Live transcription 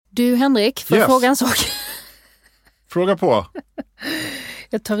Du Henrik, får jag fråga en sak? Fråga på.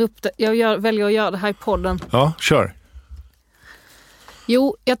 Jag tar upp det. Väljer att göra det här i podden. Ja, kör.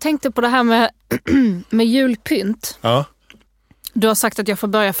 Jo, jag tänkte på det här med julpynt. Ja. Du har sagt att jag får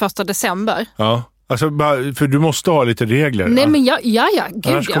börja 1 december. Ja. Alltså, för du måste ha lite regler. Nej, men gud,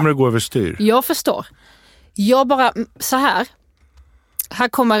 annars kommer det gå över styr. Jag förstår. Jag bara, så här. Här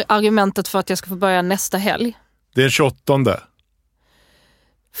kommer argumentet för att jag ska få börja nästa helg. Det är 28.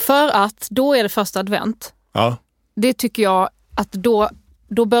 För att då är det första advent. Ja. Det tycker jag att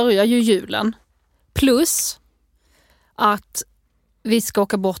då börjar ju julen. Plus att vi ska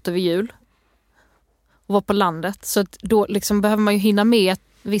åka bort över jul och vara på landet. Så att då liksom behöver man ju hinna med ett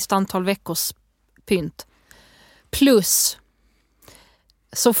visst antal veckors pynt. Plus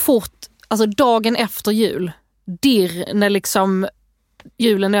så fort, alltså dagen efter jul, när liksom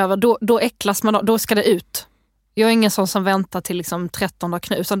julen är över, då äcklas man, då ska det ut. Jag är ingen sån som väntar till liksom 13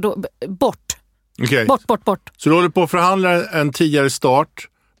 knut, utan då, bort. Okay. Bort. Så du håller på att förhandla en tidigare start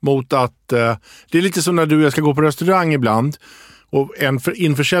mot att, det är lite som när du och jag ska gå på restaurang ibland och en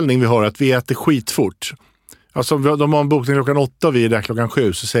införsäljning vi har att vi äter skitfort. Alltså de har en bokning klockan 8 och vi är där klockan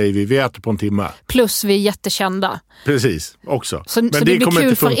 7, så säger vi äter på en timme. Plus vi är jättekända. Precis, också. Så det blir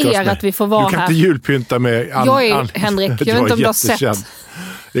kul för er att vi får vara här. Du kan inte julpynta med... Henrik, jag vet inte om du har sett.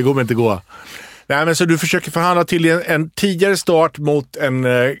 Det kommer inte gå. Nej, men så du försöker förhandla till en tidigare start mot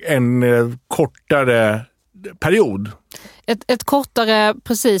en kortare period. Ett kortare,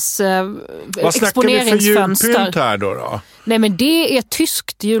 precis, exponeringsfönster. Vad snackar vi för julpynt här då? Nej, men det är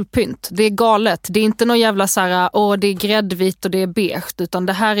tyskt julpynt. Det är galet. Det är inte någon jävla så här, det är gräddvitt och det är beige. Utan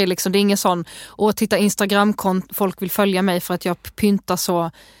det här är liksom, det är ingen sån, titta Instagram-kont, folk vill följa mig för att jag pyntar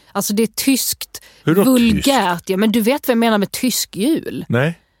så. Alltså det är tyskt, vulgärt. Tyst? Ja, men du vet vad jag menar med tysk jul.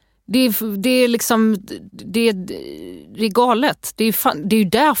 Nej. Det är liksom, det är galet. Det är ju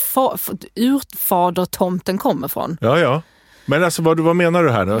där urfadertomten kommer från. Ja. Men alltså vad menar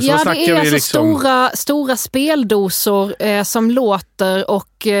du här nu? Alltså, det är alltså liksom... stora speldosor som låter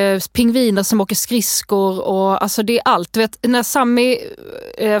och pingviner som åker skridskor och alltså det är allt. Du vet, när Sammy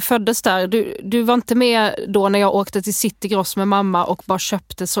föddes där, du var inte med då när jag åkte till City Gross med mamma och bara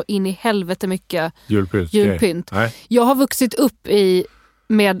köpte så in i helvete mycket julpynt. Nej. Jag har vuxit upp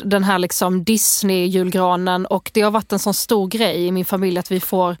med den här liksom Disney-julgranen och det har varit en sån stor grej i min familj att vi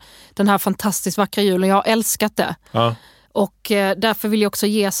får den här fantastiskt vackra julen. Jag har älskat det. Ja. Och därför vill jag också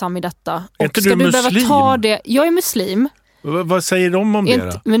ge Sam i detta. Är inte du muslim? Ta det? Jag är muslim. Vad säger de om det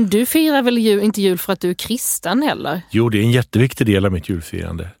då? Men du firar väl inte jul för att du är kristen heller? Jo, det är en jätteviktig del av mitt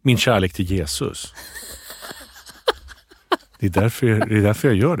julfirande. Min kärlek till Jesus. Det är därför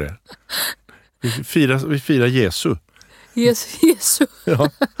jag gör det. Vi firar Jesus. Jesus. Ja.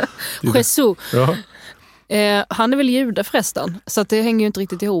 Jesus. Ja. Han är väl jude förresten, så att det hänger ju inte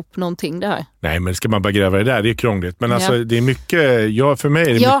riktigt ihop någonting det här. Nej, men ska man bara gräva det där, det är krångligt. Men alltså, det är mycket, för mig är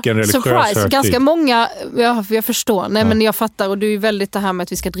det mycket en religiös surprise. högtid. Ganska många, jag förstår. Nej, men jag fattar, och du är väldigt det här med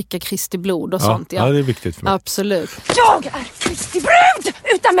att vi ska dricka Kristi blod och sånt. Ja, det är viktigt för mig. Absolut. Jag är Kristi brud!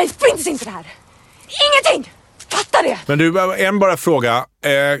 Utan mig finns inte det här. Ingenting! Fatta det! Men du, bara fråga.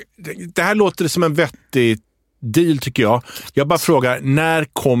 Det här låter som en vettig deal tycker jag. Jag bara frågar,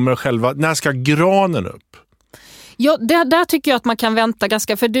 när ska granen upp? Ja, där tycker jag att man kan vänta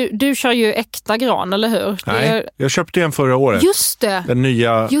ganska, för du kör ju äkta gran, eller hur? Nej, jag köpte en förra året. Just det. Den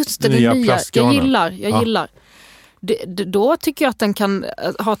nya plastgranen. Jag gillar. Då tycker jag att den kan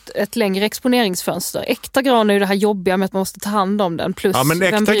ha ett längre exponeringsfönster. Äkta gran är ju det här jobbiga med att man måste ta hand om den. Plus, men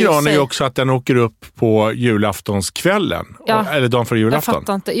äkta gran är ju också att den åker upp på julaftonskvällen. Eller dagen för julafton. Jag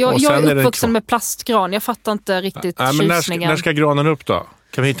fattar inte. Jag är uppvuxen med plastgran. Jag fattar inte riktigt tjusningen. När ska granen upp då?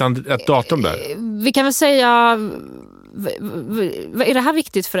 Kan vi hitta ett datum där? Vi kan väl säga... Är det här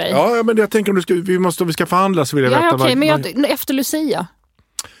viktigt för dig? Ja, men jag tänker om vi ska förhandla så vill jag veta... Okej, men efter Lucia.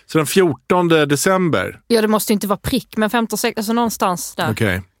 Så den 14 december? Ja, det måste inte vara prick, men 15-16, alltså någonstans där.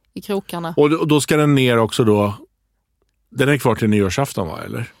 Okay. I krokarna. Och då ska den ner också då... Den är kvar till nyårsafton, va?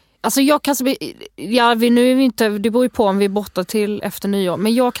 Eller? Alltså jag kan... nu är vi inte... Det beror ju på om vi är borta till efter nyår.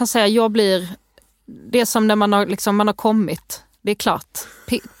 Men jag kan säga, jag blir... Det är som när man har kommit... Det är klart.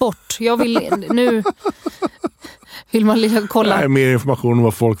 Bort. Jag vill nu... Vill man kolla... Nej, mer information om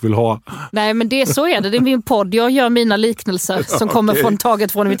vad folk vill ha. Nej, men så är det. Det är min podd. Jag gör mina liknelser som kommer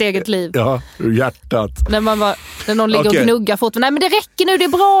taget från mitt eget liv. Ja, ur hjärtat. När någon ligger och gnuggar fort. Nej, men det räcker nu. Det är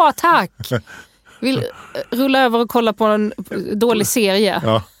bra. Tack. Vill rulla över och kolla på en dålig serie.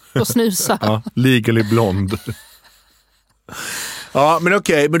 Ja. Och snusa. Ja, Legally Blonde. Ja, men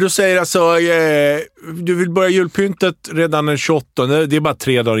okej. Men du säger alltså, du vill börja julpyntet redan den 28. Det är bara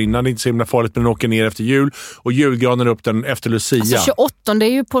 3 dagar innan. Det är inte så himla farligt, men den åker ner efter jul. Och julgranen upp den efter Lucia. Alltså 28, det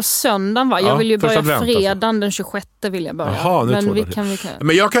är ju på söndagen va? Jag vill ju börja fredagen alltså. den 26 vill jag börja. Jaha, men vi kan.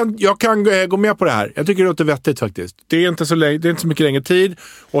 Men jag kan gå med på det här. Jag tycker det låter vettigt faktiskt. Det är inte så mycket längre tid.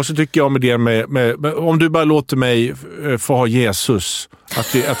 Och så tycker jag med det med om du bara låter mig få ha Jesus.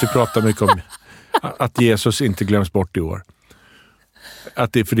 Att vi pratar mycket om att Jesus inte glöms bort i år.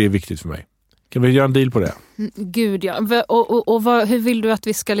 För det är viktigt för mig. Kan vi göra en deal på det? Gud ja. Och hur vill du att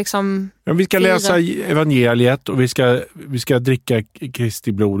vi ska liksom... Ja, vi ska läsa evangeliet och vi ska dricka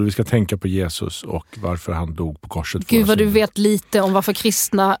Kristi blod och vi ska tänka på Jesus och varför han dog på korset. Gud vad du vet lite om varför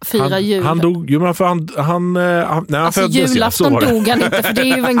kristna firar jul. Han dog, ju men för han alltså julafton dog han inte, för det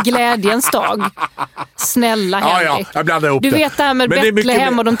är ju en glädjens dag. Snälla Henrik. Ja, jag blandar ihop du vet det här med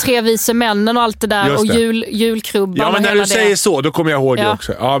Betlehem och de 3 vise männen och allt det där och julkrubban. Ja, men när du säger det. så, då kommer jag ihåg det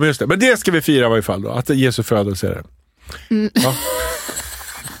också. Ja, men just det. Men det ska vi fira i varje fall då, att Jesu födelse är det. Ja.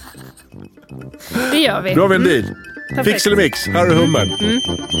 Det gör vi. Då har vi en deal. Fix eller mix, här är hummen.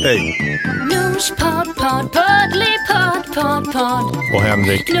 Hej. Nospodd, poddly podd. Och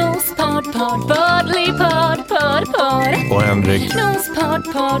Henrik. Nospodd, poddly podd. Och Henrik. Nospodd,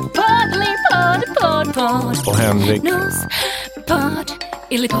 poddly podd. Och Henrik. Nospodd,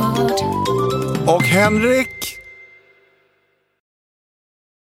 illipodd. Och Henrik.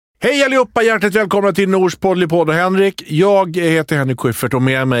 Hej allihopa, hjärtligt välkomna till Nors poddlypodd och Henrik. Jag heter Henrik Schyffert och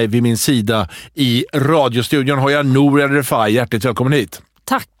med mig vid min sida i radiostudion har jag Nour El Refai. Hjärtligt välkommen hit.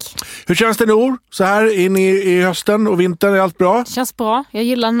 Tack. Hur känns det Nour? Så här in i hösten och vintern, är allt bra? Känns bra. Jag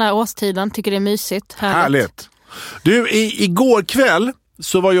gillar den här årstiden, tycker det är mysigt. Härligt. Du, igår kväll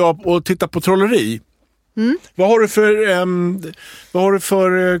så var jag och tittade på trolleri. Vad har du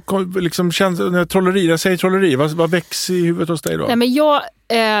för liksom trolleri? Jag säger trolleri. Vad väcks i huvudet hos dig då? Nej, men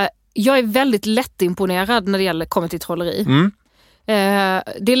jag är väldigt lättimponerad när det kommer till trolleri.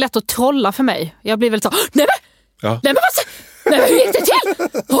 Det är lätt att trolla för mig. Jag blir väldigt så, nej men hur gick det till?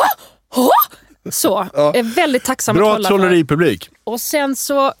 Så, jag är väldigt tacksam bra att trolla. Bra trolleripublik. Och sen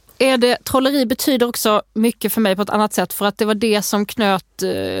så trolleri betyder också mycket för mig på ett annat sätt, för att det var det som knöt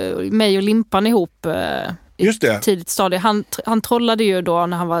mig och Limpan ihop i ett tidigt stadie. Han trollade ju då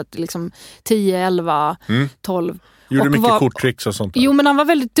när han var liksom 10, 11, 12. Gjorde och mycket korttricks och sånt där. Jo, men han var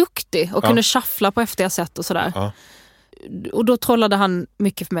väldigt duktig och kunde shuffla på häftiga sätt och sådär. Ja. Och då trollade han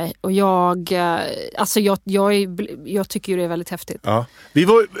mycket för mig. Och jag tycker ju det är väldigt häftigt. Ja.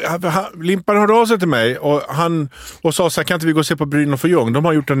 Limpan hörde av sig till mig och sa så här, kan inte vi gå och se på Brynolf och Ljung? De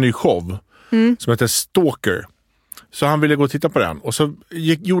har gjort en ny show som heter Stalker. Så han ville gå och titta på den. Och så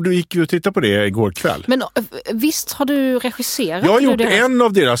gick vi och tittade på det igår kväll. Men visst har du regisserat? Jag har gjort en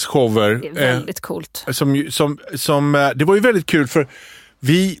av deras shower. Det är väldigt coolt. Det var ju väldigt kul för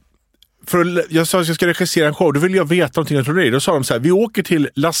jag sa att jag ska regissera en show. Då ville jag veta någonting om trolleri. Då sa de så här, vi åker till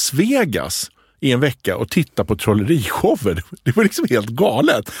Las Vegas i en vecka och tittar på trollerishower. Det var liksom helt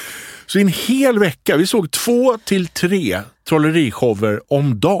galet. Så i en hel vecka, vi såg 2 till 3 trollerishower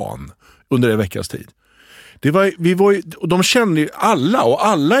om dagen under en veckas tid. Och de känner ju alla, och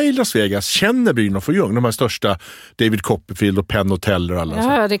alla i Las Vegas känner Brynolf och Ljung, de här största, David Copperfield och Penn och Teller och alla.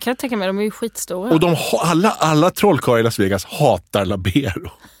 Ja, det kan jag tänka mig, de är ju skitstora. Och alla trollkarlar i Las Vegas hatar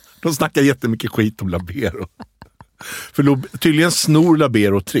Labero. De snackar jättemycket skit om Labero. För tydligen snor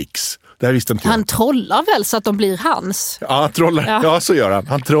Labero tricks. Det här visste inte jag. Han trollar väl så att de blir hans? Ja, han trollar. Ja, så gör han.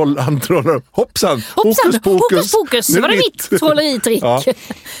 Han trollar. Hoppsan, hokus pokus. Det var det mitt trolleritrick. Ja.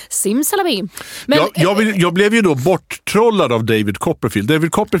 Simsalabim. Men jag blev ju då borttrollad av David Copperfield.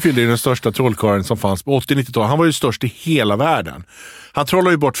 David Copperfield är den största trollkarlen som fanns på 80-90-talet. Han var ju störst i hela världen. Han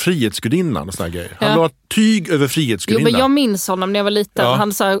trollade ju bort Frihetsgudinnan och såna grejer. Han la tyg över Frihetsgudinnan. Jo, men jag minns honom när jag var liten. Ja.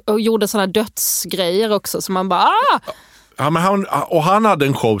 Han gjorde såna dödsgrejer också som man bara... Ja, men han hade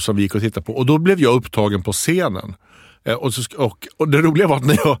en show som vi gick och tittade på. Och då blev jag upptagen på scenen. Och det roliga var att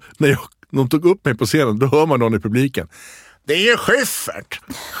när de tog upp mig på scenen, då hör man någon i publiken. Det är ju Schyffert!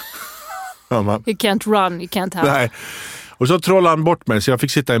 You can't run, you can't have. Nej. Och så trollade han bort mig, så jag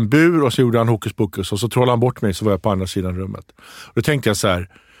fick sitta i en bur och så gjorde han hokus pokus. Och så trollade han bort mig, så var jag på andra sidan rummet. Och då tänkte jag så här,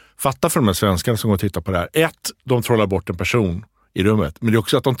 fatta för de här svenskarna som går och tittar på det här. 1, de trollar bort en person i rummet. Men det är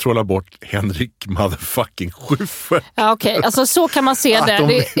också att de trollar bort Henrik motherfucking Schyffert. Ja, okej. Alltså så kan man se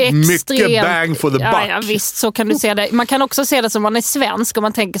det. Det är mycket bang for the buck. Ja, visst, så kan du se det. Man kan också se det som man är svensk och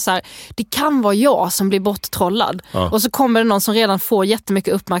man tänker så här, det kan vara jag som blir borttrollad. Ja. Och så kommer det någon som redan får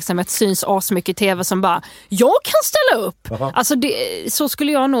jättemycket uppmärksamhet, syns asmycket i tv, som bara, jag kan ställa upp. Aha. Alltså så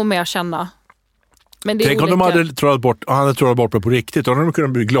skulle jag nog mer känna. Men det är tänk olika. om de hade trollat bort, han hade trollat bort det på riktigt. Då hade de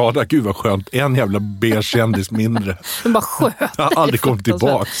kunnat bli glada. Gud vad skönt. En jävla B-kändis mindre. De bara sköt. Jag har aldrig kommit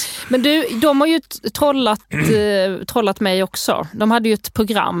tillbaks. Men du, de har ju trollat mig också. De hade ju ett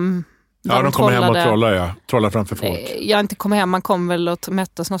program. Ja, de kommer hem och trollar framför folk. Jag inte kom hem, man kom väl och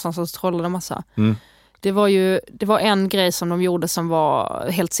mättes någonstans och trollade en massa. Det var en grej som de gjorde som var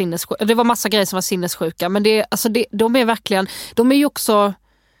helt sinnessjuka. Det var massa grejer som var sinnessjuka. Men de är verkligen, de är ju också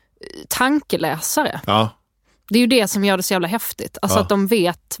tankeläsare. Ja. Det är ju det som gör det så jävla häftigt. Alltså att de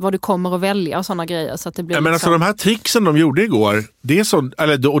vet vad du kommer att välja och sådana grejer. Så att det blir men alltså de här tricksen de gjorde igår, det är så,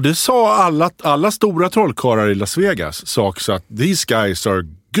 och det sa alla stora trollkarlar i Las Vegas, sa också att these guys are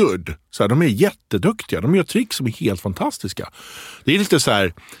good. Så här, de är jätteduktiga. De gör trick som är helt fantastiska. Det är lite så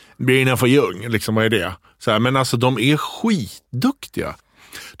här, Brynolf för Ljung, liksom, vad är det? Så här, men alltså de är skitduktiga.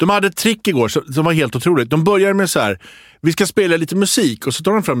 De hade ett trick igår som var helt otroligt. De börjar med så här, vi ska spela lite musik och så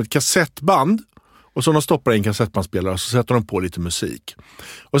tar de fram ett kassettband och så de stoppar in kassettbandspelare och så sätter de på lite musik.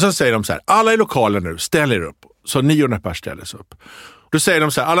 Och sen säger de så här, alla i lokalen nu, ställ er upp. Så 900 pers ställer sig upp. Då säger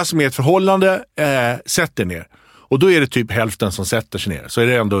de så här, alla som är i ett förhållande, sätt er ner. Och då är det typ hälften som sätter sig ner. Så är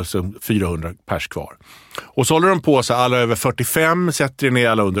det ändå 400 pers kvar. Och så håller de på så alla över 45 sätter ner,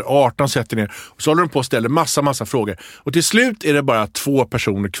 alla under 18 sätter ner. Och så håller de på och ställer massa frågor. Och till slut är det bara 2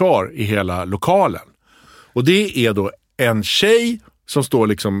 personer kvar i hela lokalen. Och det är då en tjej som står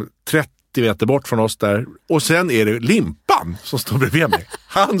liksom 30 meter bort från oss där. Och sen är det Limpan som står bredvid mig.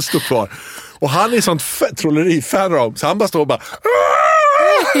 Han står kvar. Och han är sånt trollerifan av. Så han bara står och bara...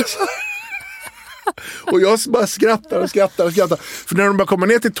 Och jag bara skrattar. För när de bara kommer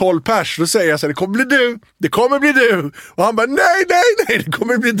ner till 12 pers, då säger jag så här, det kommer bli du. Och han bara, nej, det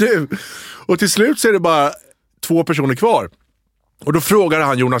kommer bli du. Och till slut så är det bara 2 personer kvar. Och då frågar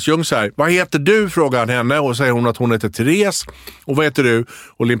han Jonas Ljung så här, vad heter du? Frågar han henne och säger hon att hon heter Therese. Och vad heter du?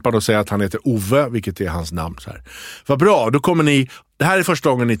 Och Limpan då säger att han heter Ove, vilket är hans namn. Så här. Vad bra, då kommer ni, det här är första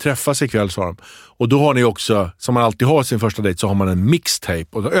gången ni träffas ikväll, sa de. Och då har ni också, som man alltid har sin första dejt, så har man en mixtape.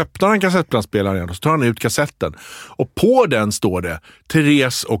 Och då öppnar han kassettbandspelaren och så tar han ut kassetten. Och på den står det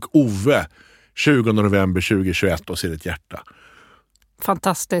Therese och Ove 20 november 2021 och ser ett hjärta.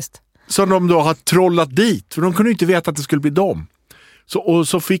 Fantastiskt. Som de då har trollat dit, för de kunde ju inte veta att det skulle bli dem. Och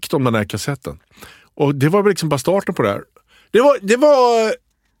så fick de den här kassetten. Och det var liksom bara starten på det här. Det var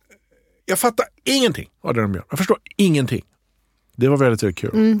jag fattar ingenting av det de gör. Jag förstår ingenting. Det var väldigt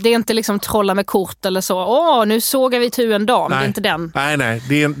kul. Det är inte liksom trolla med kort eller så. Nu sågar vi tu en dag, men det är inte den. Nej.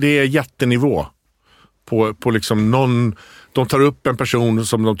 Det är jättenivå. På liksom någon... De tar upp en person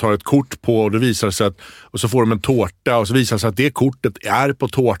som de tar ett kort på och det visar sig att, och så får de en tårta och så visar det sig att det kortet är på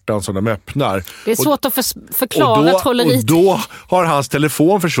tårtan som de öppnar. Det är svårt att förklara trolleriet. Och då har hans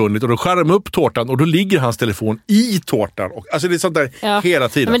telefon försvunnit och då skär de upp tårtan och då ligger hans telefon i tårtan. Och, alltså det är sånt där hela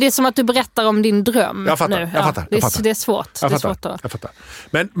tiden. Ja, men det är som att du berättar om din dröm. Jag fattar. Det är svårt. Jag fattar.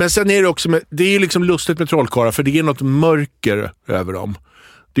 Men sen är det också, det är liksom lustigt med trollkarlar för det är något mörker över dem.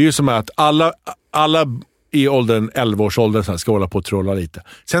 Det är ju som att alla i 11-årsåldern så ska hålla på att trolla lite.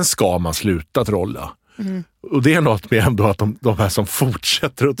 Sen ska man sluta trolla. Och det är något med ändå att de här som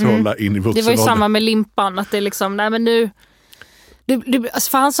fortsätter att trolla in i vuxenåldern. Det var ju samma med Limpan. Att det är liksom, nej men nu...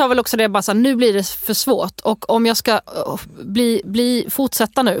 för han sa väl också det bara så här, nu blir det för svårt. Och om jag ska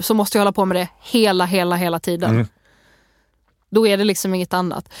fortsätta nu så måste jag hålla på med det hela tiden. Då är det liksom inget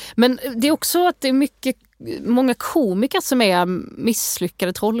annat. Men det är också att det är många komiker som är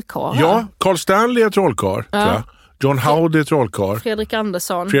misslyckade trollkarlar. Ja, Carl Stanley är trollkarl, tror jag. John Howdy är trollkarl. Fredrik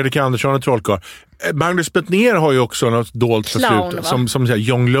Andersson är trollkarl. Magnus Bettner har ju också något dolt förflutet som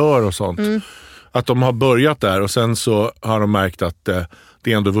jonglör och sånt. Att de har börjat där och sen så har de märkt att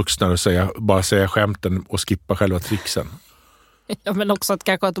det är ändå vuxna att bara säga skämten och skippa själva tricksen. Ja, men också att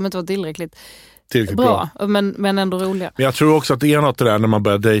kanske att de inte var tillräckligt bra. Men ändå roliga. Men jag tror också att det är något där när man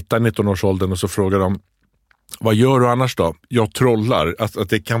börjar dejta i 19-årsåldern och så frågar de, vad gör du annars då? Jag trollar. Att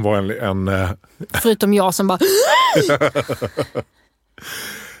det kan vara en förutom jag som bara...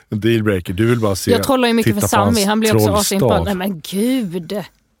 en dealbreaker. Du vill bara se... Jag trollar ju mycket för Sami. Han blir också asimpad. Nej men gud.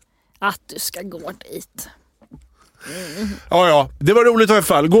 Att du ska gå dit. Ja, det var roligt i alla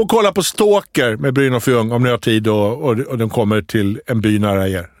fall. Gå och kolla på Stalker med Brynolf för Ljung om ni har tid och de kommer till en by nära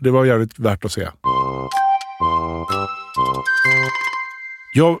er. Det var jävligt värt att se.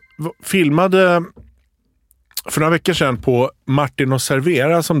 Jag filmade för några veckor sedan på Martin och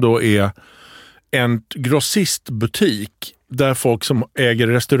Servera som då är en grossistbutik där folk som äger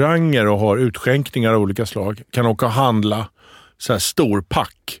restauranger och har utskänkningar av olika slag kan åka och handla så här stor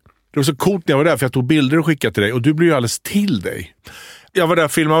pack. Det var så coolt när jag var där för jag tog bilder och skickade till dig och du blev ju alldeles till dig. jag var där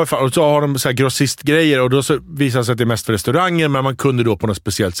och filmade och så har de så här grossistgrejer och då så visar det sig att det är mest för restauranger, men man kunde då på något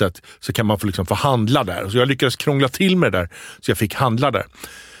speciellt sätt så kan man få handla där. Så jag lyckades krångla till med det där så jag fick handla där.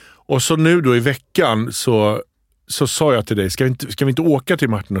 Och så nu då i veckan så sa jag till dig, ska vi inte åka till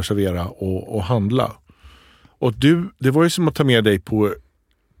Martin och Servera och handla? Och det var ju som att ta med dig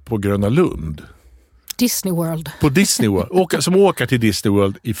på Gröna Lund. Disney World. På Disney World. Som åka till Disney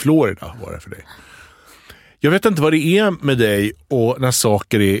World i Florida var det för dig. Jag vet inte vad det är med dig och när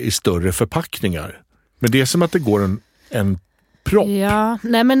saker är i större förpackningar. Men det är som att det går en propp. Ja,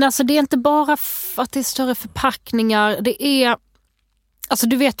 nej men alltså det är inte bara att det är större förpackningar. Det är... Alltså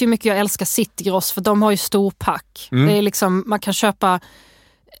du vet ju hur mycket jag älskar Citygross för de har ju storpack. Det är liksom, man kan köpa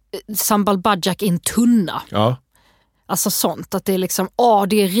sambal bajak i en tunna. Ja. Alltså sånt, att det är liksom,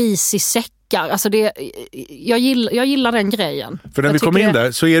 det är ris i säckar. Alltså jag gillar den grejen. För när vi kom in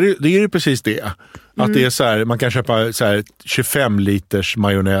där så är det precis det. Att det är så här, man kan köpa så här 25 liters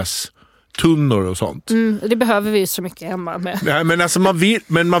majonnäs tunnor och sånt. Det behöver vi ju så mycket hemma med. Nej, men alltså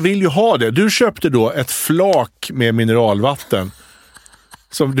man vill ju ha det. Du köpte då ett flak med mineralvatten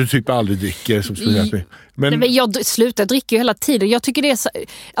som du typ aldrig dricker. Men jag slutar dricka ju hela tiden. Jag tycker det är så,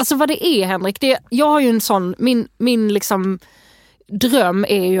 alltså vad det är, Henrik, jag har ju en sån, min liksom dröm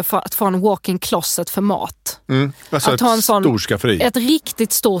är ju att få en walk-in closet för mat. Alltså att ha en sån, storskafferi. ett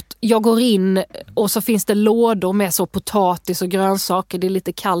riktigt stort, jag går in och så finns det lådor med så potatis och grönsaker, det är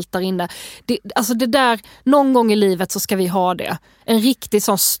lite kallt där inne. Alltså det där, någon gång i livet så ska vi ha det. En riktigt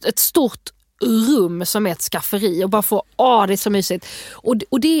sån, ett stort rum som är ett skafferi och bara få, det är så mysigt.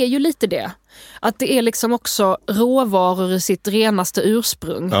 Och det är ju lite det. Att det är liksom också råvaror i sitt renaste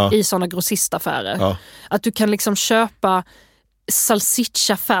ursprung i sådana grossistaffärer. Ja. Att du kan liksom köpa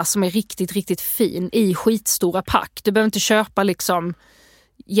salsicha-affär som är riktigt, riktigt fin i skitstora pack. Du behöver inte köpa liksom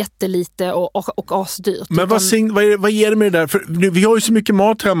jättelite och asdyrt. Men vad ger det med det där? För vi har ju så mycket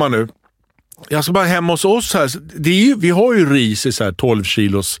mat hemma nu. Jag ska bara hemma hos oss här. Vi har ju ris i så här 12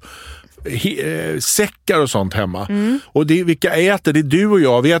 kilos säckar och sånt hemma. Och vilka äter? Det är du och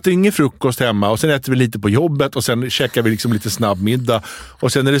jag. Vi äter ingen frukost hemma och sen äter vi lite på jobbet och sen käkar vi liksom lite snabb middag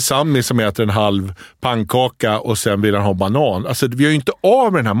och sen är det Sammy som äter en halv pannkaka och sen vill han ha banan. Alltså vi har ju inte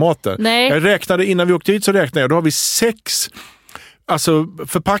av med den här maten. Nej. Jag räknade innan vi åkte hit så räknade jag. Då har vi 6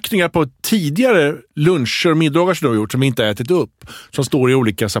 förpackningar på tidigare luncher och middagar som du har gjort som vi inte har ätit upp. Som står i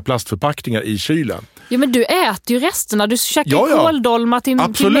olika plastförpackningar i kylen. Ja, men du äter ju resterna. Du käkar kåldolmar till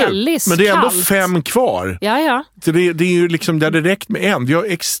mellis. Men det är ändå kallt. 5 kvar. Ja. Så det är ju liksom, det är direkt med en. Vi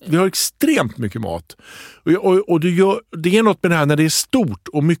har extremt mycket mat. Och det är något med det här när det är stort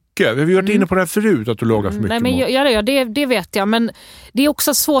och mycket. Vi har varit inne på det här förut, att du lagar för mycket mat. Det vet jag. Men det är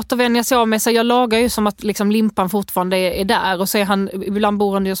också svårt att vänja sig av med. Så jag lagar ju som att liksom limpan fortfarande är där. Och så är han, ibland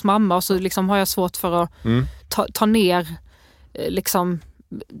bor han hos mamma. Och så liksom har jag svårt för att ta ner liksom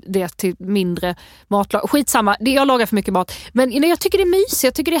det till mindre matlag. Skitsamma, jag lagar för mycket mat. Men jag tycker det är mysigt,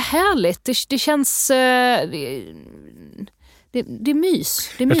 jag tycker det är härligt. Det känns... Det är mys.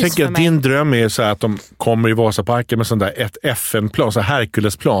 Det är mys. Jag tänker att din dröm är så här att de kommer i Vasaparken med sån där ett FN-plan, så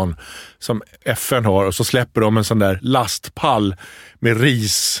Herkulesplan som FN har, och så släpper de en sån där lastpall med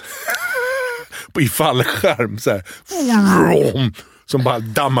ris i fallskärm så här, som bara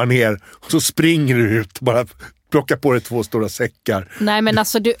dammar ner och så springer du ut och bara plocka på dig 2 stora säckar. Nej, men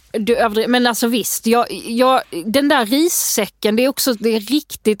alltså du men alltså visst, den där rissäcken, det är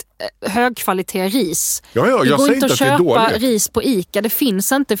riktigt högkvalitet ris. Ja, jag det går säger inte att det är köpa dåligt. Ris på Ica, det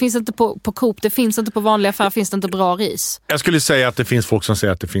finns inte på Coop, det finns inte på vanliga affärer, finns det inte bra ris. Jag skulle säga att det finns folk som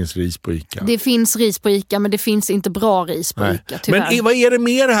säger att det finns ris på Ica. Det finns ris på Ica, men det finns inte bra ris på Ica, tyvärr. Men vad är det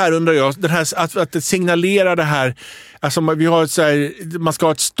mer det här, undrar jag, den här, att det signalerar det här, alltså vi har så här, man ska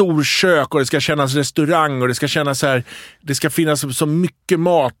ha ett stort kök och det ska kännas restaurang och det ska kännas så här, det ska finnas så mycket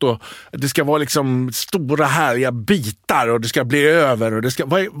mat och det ska vara liksom stora härliga bitar och det ska bli över och det ska,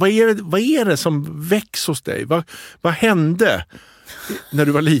 vad är det som väcks hos dig? Vad hände när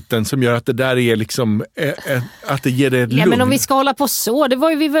du var liten som gör att det där är liksom att det ger dig ett lugn? Ja, men om vi ska hålla på så,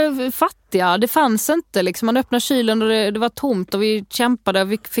 vi var fattiga, det fanns inte liksom, man öppnade kylen och det var tomt och vi kämpade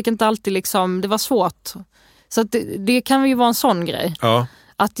och vi fick inte alltid liksom, det var svårt. Så att det kan ju vara en sån grej. Ja.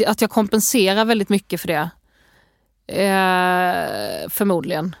 Att jag kompenserar väldigt mycket för det.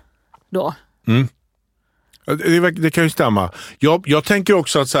 Förmodligen då. Det kan ju stämma. Jag tänker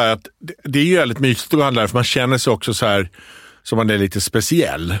också att, så här, att det är ju väldigt mysigt att handla, för man känner sig också så här som man är lite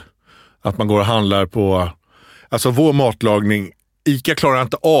speciell. Att man går och handlar på, alltså vår matlagning, Ica klarar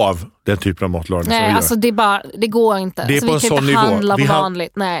inte av den typen av matlagning. Nej, alltså det går inte. Det är alltså, på en sån nivå.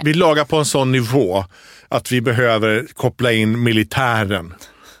 Nej. Vi lagar på en sån nivå att vi behöver koppla in militären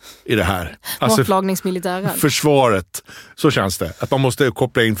i det här. Matlagningsmilitären. Försvaret. Så känns det. Att man måste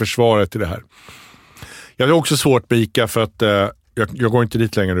koppla in försvaret i det här. Jag har också svårt med ICA för att jag går inte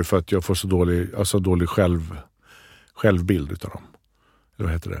dit längre nu för att jag får så dålig självbild utav dem. Eller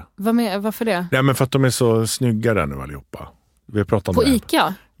vad heter det? Varför det? Nej, men för att de är så snygga där nu allihopa. Vi har pratat om på det.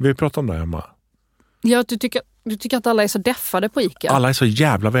 ICA? Vi har pratat om det hemma. Ja, du tycker att alla är så deffade på ICA? Alla är så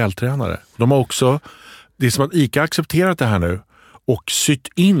jävla vältränade. De har också, det är som att ICA har accepterat det här nu och sytt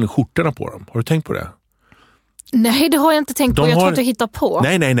in skjortorna på dem. Har du tänkt på det? Nej, det har jag inte tänkt på. Jag tror att du hittar på.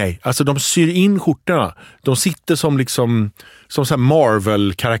 Nej. Alltså de syr in skjortorna. De sitter som så här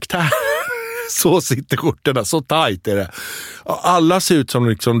Marvel-karaktär. Så sitter skjortorna. Så tajt är det. Alla ser ut som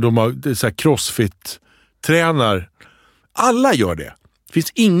liksom de har så här crossfit-tränar. Alla gör det. Det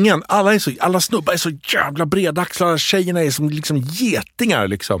finns ingen. Alla snubbar är så jävla bredaxlar. Tjejerna är som liksom getingar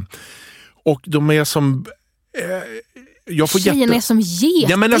liksom. Och de är som... Tjejen är som getingar.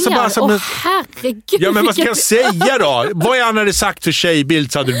 Ja, men alltså bara som herregud. Ja, men vad ska jag säga då? Vad jag hade sagt för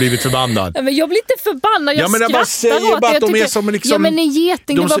tjejbild så hade du blivit förbannad. Ja, men jag blir inte förbannad. Jag men jag bara säger bara att de är som liksom... Ja, men en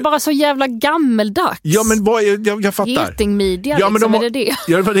geting, det var bara så jävla gammeldags. Ja, men jag fattar. Getingmidja, ja, liksom, är det?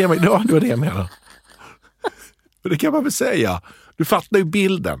 Ja, det var det jag menade. Det kan man väl säga. Du fattar ju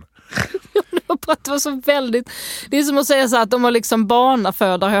bilden. Det var så väldigt... Det är som att säga så att de har liksom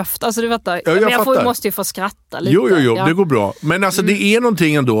barnafödarhöft. Alltså du fattar. Ja, jag måste ju få skratta lite. Jo, ja. Det går bra. Men alltså det är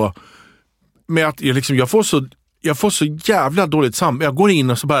någonting ändå med att jag får så jävla dåligt jag går in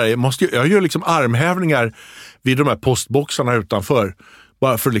och så bara jag gör liksom armhävningar vid de här postboxarna utanför.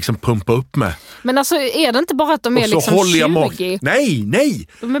 Bara för att liksom pumpa upp mig. Men alltså är det inte bara att de är liksom 20? Nej!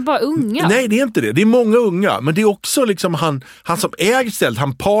 De är bara unga. Nej, det är inte det. Det är många unga. Men det är också liksom han som äger stället,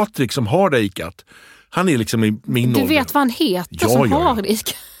 han Patrik som har det ikat. Han är liksom i min ålder. Du vet vad han heter har det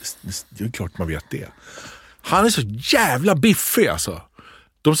ikat? Det är klart man vet det. Han är så jävla biffig alltså.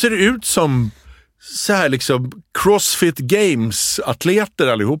 De ser ut som så här liksom CrossFit Games-atleter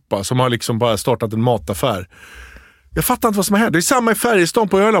allihopa som har liksom bara startat en mataffär. Jag fattar inte vad som har hänt. Det är samma i Färjestad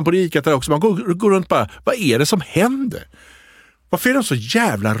på Öland på det ikat där också. Man går runt bara, vad är det som händer? Varför är de så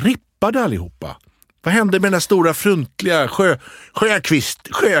jävla rippade allihopa? Vad hände med den här stora frontliga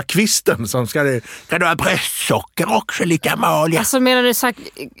sjökvisten som kan du ha bröstsocker också lite Amalia? Alltså menar du så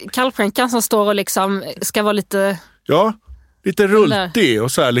kallskänkan som står och liksom ska vara lite... Ja, lite rultig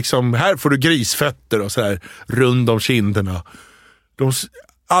och så här liksom, här får du grisfötter och så här rund om kinderna.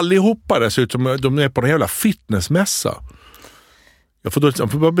 Allihopa det ser ut som de är på en jävla fitnessmässa. Jag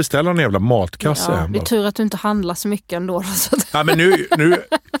får bara beställa en jävla matkasse hemma. Det är tur att du inte handlar så mycket ändå. Ja, men nu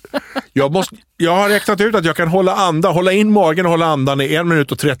jag har räknat ut att jag kan hålla in magen och hålla andan i 1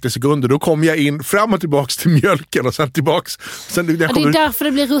 minut och 30 sekunder. Då kommer jag in fram och tillbaks till mjölken och sen tillbaks. Det är därför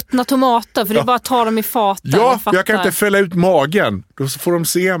det blir ruttna tomater, för det är bara att ta dem i faten. Ja, jag kan inte fälla ut magen. Då får de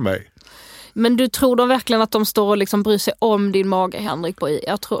se mig. Men du tror de verkligen att de står och liksom bryr sig om din mage, Henrik?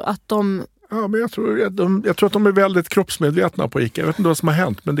 Jag tror att de... Ja, men jag tror att de är väldigt kroppsmedvetna på ICA. Jag vet inte vad som har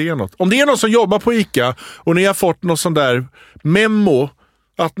hänt, men det är något. Om det är någon som jobbar på ICA och ni har fått någon sån där memo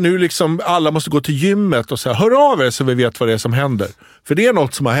att nu liksom alla måste gå till gymmet och säga hör av er så vi vet vad det är som händer. För det är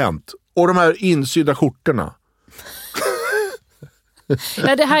något som har hänt. Och de här insydda skjortorna.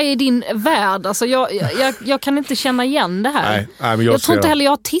 Ja, det här är din värld. Alltså, jag kan inte känna igen det här. Nej, men jag tror inte heller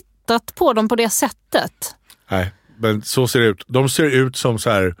jag har tittat på dem på det sättet. Nej, men så ser det ut. De ser ut som så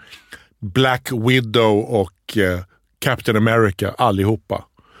här Black Widow och Captain America allihopa.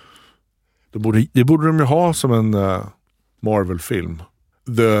 Det borde de ju ha som en Marvel-film.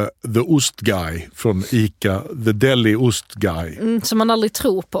 The Ost Guy från ICA, The Deli Ost Guy. Som man aldrig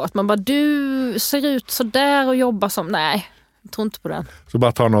tror på. Att man bara, du ser ut så där och jobbar som... Nej, jag tror inte på den. Så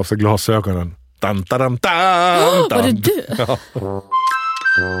bara tar han av sig glasögonen. Var det du? Ja.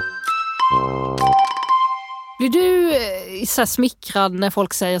 Blir du så här smickrad när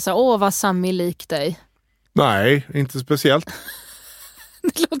folk säger så här, åh vad Sammy lik dig? Nej, inte speciellt.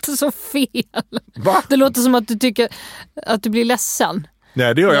 Det låter så fel. Va? Det låter som att du tycker att du blir ledsen.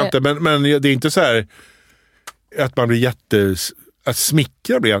 Nej, det gör jag inte. Men det är inte så här att man blir att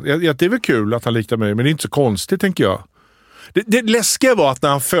smickra blir. Det är väl kul att han liknar mig, men det är inte så konstigt, tänker jag. Det läskiga var att när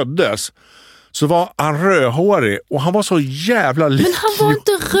han föddes så var han rödhårig och han var så jävla lik. Men han var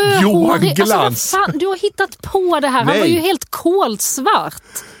inte rödhårig. Johan Glans. Alltså, du har hittat på det här. Nej. Han var ju helt kolsvart.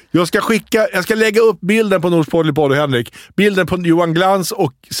 Jag ska lägga upp bilden på Nors Poddly Podd och Henrik. Bilden på Johan Glans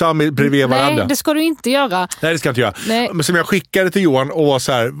och Sami bredvid varandra. Nej, det ska du inte göra. Nej, det ska jag inte göra. Nej. Men som jag skickade till Johan och var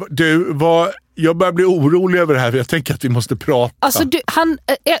så här, du, Jag börjar bli orolig över det här, för jag tänker att vi måste prata. Alltså han,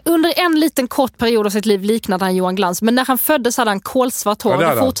 under en liten kort period av sitt liv liknade han Johan Glans, men när han föddes hade han kolsvart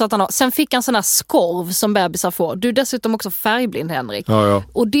hår, och fortsatte han ha. Sen fick han sån här skorv som bebisar får. Du är dessutom också färgblind, Henrik. Ja.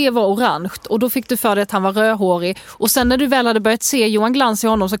 Och det var orange, och då fick du för dig att han var rödhårig. Och sen när du väl hade börjat se Johan Glans i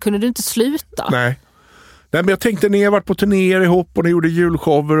honom så kunde du inte sluta. Nej, men jag tänkte när jag varit på turnéer ihop och ni gjorde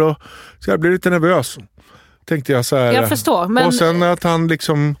julshower, och så jag blev lite nervös. Tänkte jag så här. Jag förstår, men... Och sen att han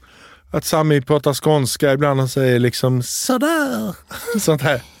liksom, att Sami pratar skånska, ibland han säger liksom sådär, sånt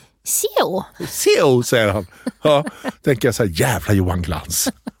här. Så säger han. Ja, tänker jag så här, jävla Johan Glans.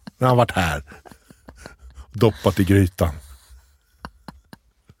 När han varit här. Doppat i grytan.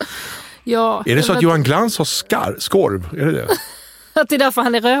 Ja, är det så att Johan Glans har skorv? Är det det? Att det är därför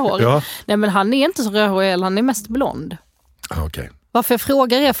han är rödhårig? Ja. Nej, men han är inte så rödhårig, han är mest blond. Okay. Varför jag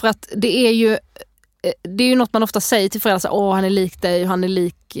frågar är för att det är ju något man ofta säger till föräldrar, så, han är lik dig och han är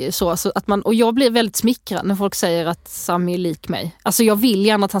lik så att man, och jag blir väldigt smickrad när folk säger att Sami är lik mig. Alltså jag vill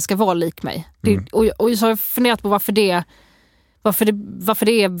gärna att han ska vara lik mig. Och så har jag funderat på varför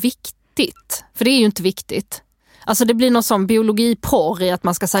det är viktigt. För det är ju inte viktigt. Alltså det blir någon sån biologiporr i att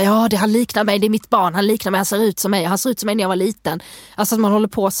man ska säga, han liknar mig, det är mitt barn, han liknar mig, han ser ut som mig när jag var liten. Alltså att man håller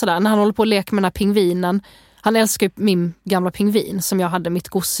på sådär, när han håller på att leka med den här pingvinen. Han älskar ju min gamla pingvin som jag hade, mitt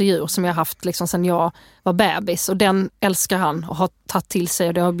gosedjur som jag haft liksom sedan jag var bebis. Och den älskar han och har tagit till sig,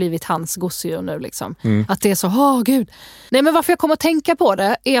 och det har blivit hans gosedjur nu. Liksom. Att det är så, gud. Nej, men varför jag kommer att tänka på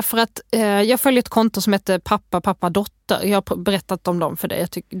det är för att jag följer ett konto som heter pappa, dotter. Jag har berättat om dem för dig.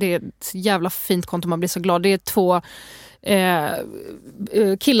 Jag tycker det är ett jävla fint konto, man blir så glad. Det är 2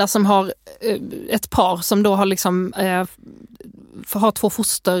 killar som har ett par som då har liksom har 2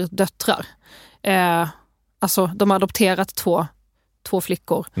 fosterdöttrar. Alltså de har adopterat två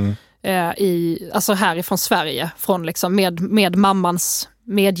flickor alltså härifrån Sverige, från liksom med mammans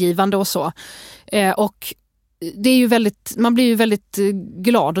medgivande och så. Och det är ju man blir ju väldigt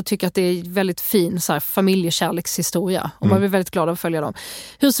glad och tycker att det är väldigt fin så här familjekärlekshistoria, och man blir väldigt glad att följa dem.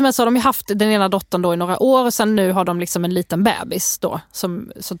 Hur som helst har de ju haft den ena dottern då i några år, och sen nu har de liksom en liten bebis då, så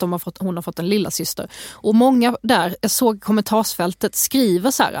att hon har fått en lilla syster. Och många där, jag såg kommentarsfältet,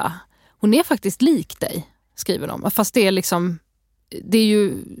 skriver så här: hon är faktiskt lik dig, skriver de. Fast det är liksom, det är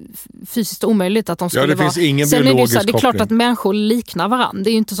ju fysiskt omöjligt att de skulle vara. Finns ingen sen biologisk är det klart koppling. att människor liknar varandra. Det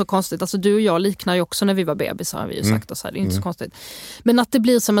är ju inte så konstigt. Alltså du och jag liknar ju också när vi var bebisar, har vi ju sagt. Och så här. Det är inte så konstigt. Men att det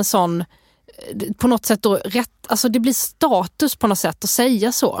blir som en sån, på något sätt då alltså det blir status på något sätt att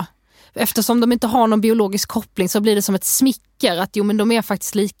säga så. Eftersom de inte har någon biologisk koppling så blir det som ett smicker att men de är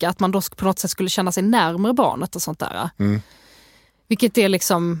faktiskt lika, att man då på något sätt skulle känna sig närmare barnet och sånt där. Vilket är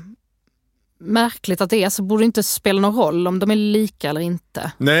liksom märkligt att det är, så borde det inte spela någon roll om de är lika eller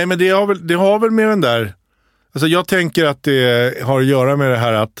inte. Nej, men det har väl med den där, alltså jag tänker att det har att göra med det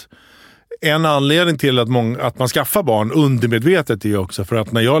här att en anledning till att man skaffar barn undermedvetet är också för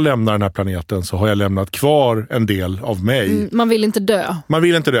att när jag lämnar den här planeten så har jag lämnat kvar en del av mig. Man vill inte dö.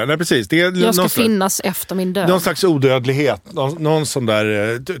 Nej precis. Det är jag ska finnas efter min död. Någon slags odödlighet, någon sån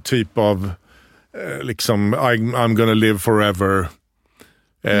där typ av liksom I'm gonna live forever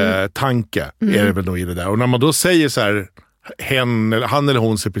tanke är det väl nog i det där. Och när man då säger så här, han eller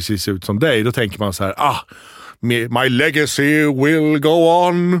hon ser precis ut som dig, då tänker man så här, my legacy will go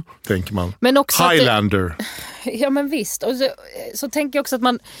on, tänker man. Men också Highlander. Ja, men visst. Och så tänker jag också att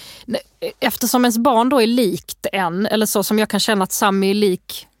man, eftersom ens barn då är likt en, eller så som jag kan känna att Sami är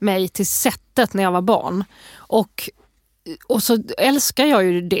lik mig till sättet när jag var barn. Och så älskar jag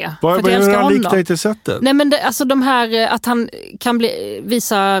ju det. Vad är han lik dig till sättet? Nej, men alltså de här, att han kan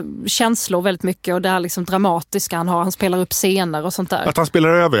visa känslor väldigt mycket, och det här liksom dramatiska han spelar upp scener och sånt där. Att han spelar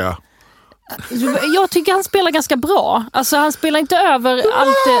över, ja. Jag tycker han spelar ganska bra. Alltså han spelar inte över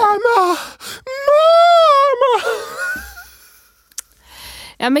allt det... Mamma!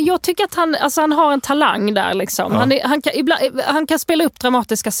 Ja, men jag tycker att han har en talang där liksom. Ja. Han kan spela upp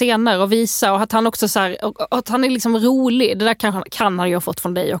dramatiska scener och visa, och att han också så här, och att han är liksom rolig. Det där kan han ju ha fått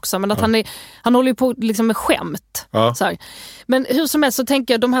från dig också, men att han håller ju på liksom med skämt. Ja. Så här. Men hur som helst så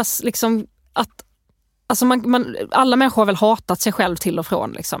tänker jag de här liksom att alltså alla människor har väl hatat sig själv till och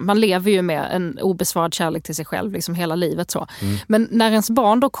från. Liksom. Man lever ju med en obesvarad kärlek till sig själv liksom hela livet. Så. Men när ens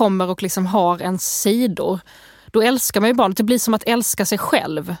barn då kommer och liksom har ens sidor, då älskar man ju barnet. Det blir som att älska sig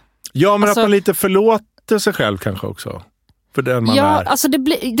själv. Ja, men alltså, att man lite förlåter sig själv kanske också. För den man är. Alltså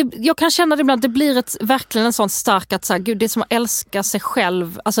jag kan känna det ibland att det blir verkligen en sån stark att så här, gud, det är som att älska sig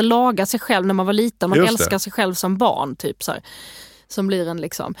själv. Alltså laga sig själv när man var liten. Man älskar sig själv som barn typ så här. Som blir en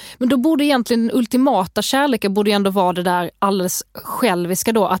liksom. Men då borde egentligen den ultimata kärleken borde ändå vara det där alldeles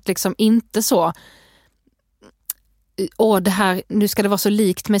själviska då, att liksom inte så det här, nu ska det vara så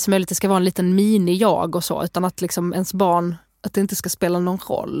likt mig som möjligt, det ska vara en liten mini-jag och så, utan att liksom ens barn, att det inte ska spela någon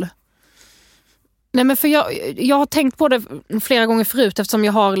roll. Nej, men för jag har tänkt på det flera gånger förut, eftersom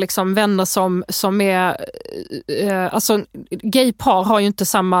jag har liksom vänner som är alltså gaypar har ju inte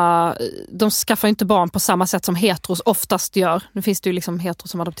samma, de skaffar ju inte barn på samma sätt som heteros oftast gör. Nu finns det ju liksom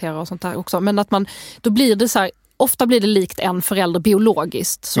heteros som adopterar och sånt där också, men att då blir det så här, ofta blir det likt en förälder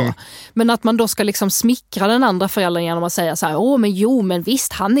biologiskt så. Men att man då ska liksom smickra den andra föräldern genom att säga så här, men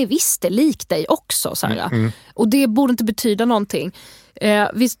visst, han är visst lik dig också så här. Och det borde inte betyda någonting.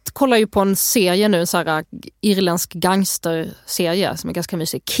 Vi kollar ju på en serie nu, en så här irländsk gangsterserie som är ganska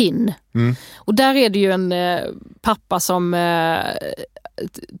mysig, Kin. Och där är det ju en pappa som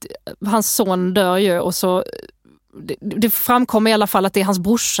hans son dör ju, och så det framkommer i alla fall att det är hans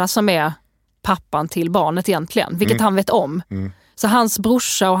brorsa som är pappan till barnet egentligen, vilket han vet om. Så hans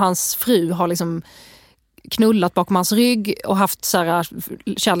brorsa och hans fru har liksom knullat bakom hans rygg och haft så här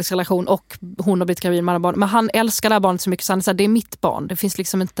kärleksrelation, och hon har blivit gravid med barn. Men han älskar det här barnet så mycket så han säger, det är mitt barn. Det finns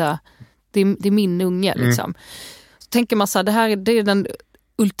liksom inte, det är min unge liksom. Så tänker man så här, det är den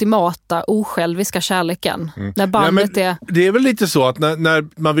ultimata osjälviska kärleken. När barnet är... Det är väl lite så att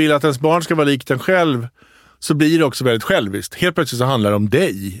när man vill att ens barn ska vara likt en själv, så blir det också väldigt själviskt. Helt plötsligt så handlar det om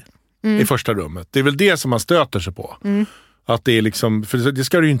dig i första rummet. Det är väl det som man stöter sig på. Att det är liksom, för det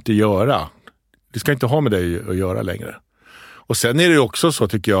ska du ju inte göra. Det ska inte ha med dig att göra längre. Och sen är det också så,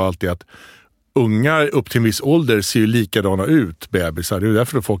 tycker jag alltid, att ungar upp till en viss ålder ser ju likadana ut, bebisar. Det är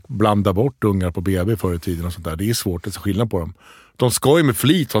därför folk blandar bort ungar på BB förr i tiden och sånt där. Det är svårt att se skillnad på dem. De ska ju med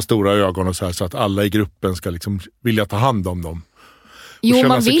flit ha stora ögon och så här, så att alla i gruppen ska liksom vilja ta hand om dem. Jo,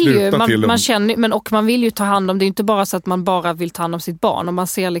 man vill ju, man känner, men och man vill ju ta hand om, det är inte bara så att man bara vill ta hand om sitt barn. Om man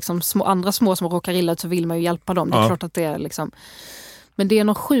ser liksom andra små som råkar illa ut, så vill man ju hjälpa dem. Det är klart att det är liksom, men det är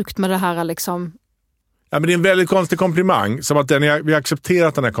något sjukt med det här liksom. Ja, men det är en väldigt konstig komplimang, som att vi har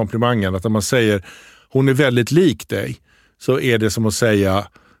accepterat den här komplimangen, att när man säger hon är väldigt lik dig, så är det som att säga,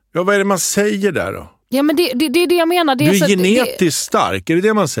 ja, vad är det man säger där då? Ja, men det är det jag menar. Det du är så genetiskt stark, är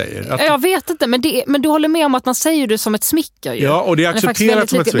det man säger? Att... Jag vet inte, men du håller med om att man säger det som ett smicker ju. Ja, och det är accepterat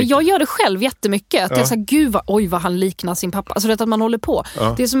som ett smicker. Men jag gör det själv jättemycket. Att jag säger, gud vad han liknar sin pappa. Alltså det att man håller på.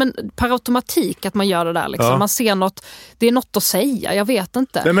 Ja. Det är som per automatik att man gör det där. Liksom. Ja. Man ser något, det är något att säga, jag vet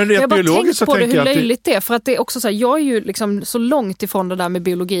inte. Nej, men jag har bara tänkt på det, hur löjligt det är. För att det är också så här, jag är ju liksom så långt ifrån det där med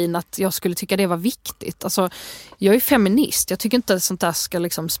biologin att jag skulle tycka det var viktigt. Alltså, jag är feminist. Jag tycker inte att sånt där ska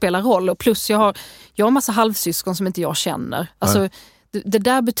liksom spela roll. Och plus jag har en massa halvsyskon som inte jag känner. Alltså, det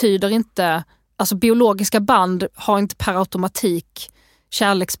där betyder inte... Alltså biologiska band har inte per automatik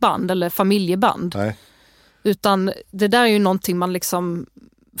kärleksband eller familjeband. Nej. Utan det där är ju någonting man liksom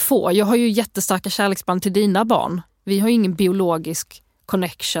får. Jag har ju jättestarka kärleksband till dina barn. Vi har ju ingen biologisk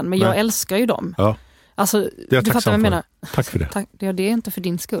connection, men jag älskar ju dem. Ja. Alltså, du fattar vad jag menar. Tack för det. Det är inte för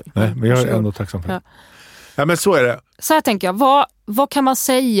din skull. Nej, men jag är ändå tacksam för det. Ja, men så är det. Så här tänker jag, vad kan man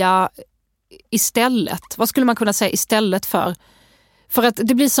säga istället? Vad skulle man kunna säga istället för? För att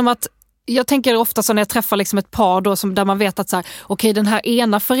det blir som att, jag tänker ofta så när jag träffar liksom ett par då, där man vet att så här, okej, den här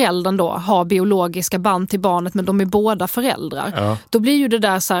ena föräldern då har biologiska band till barnet, men de är båda föräldrar. Ja. Då blir ju det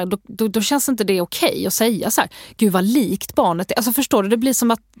där så här, då känns inte det okej att säga så här, gud vad likt barnet är. Alltså förstår du, det blir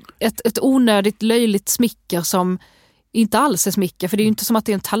som att ett onödigt löjligt smicker som inte alls är smicker, för det är ju inte som att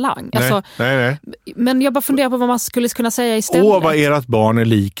det är en talang. Nej, alltså, nej. Men jag bara funderar på vad man skulle kunna säga istället. Vad ert barn är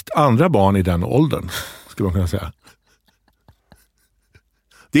likt andra barn i den åldern, skulle man kunna säga.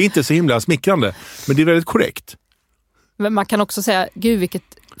 Det är inte så himla smickrande, men det är väldigt korrekt. Men man kan också säga, gud vilket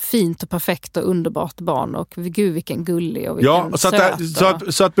fint och perfekt och underbart barn, och gud vilken gullig och vilken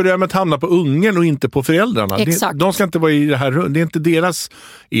så att berömmet hamnar på ungen och inte på föräldrarna. Exakt. De ska inte vara i det här, det är inte deras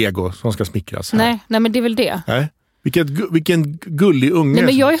ego som ska smickras här. Nej, men det är väl det. Nej. Vilken gullig unge. Nej,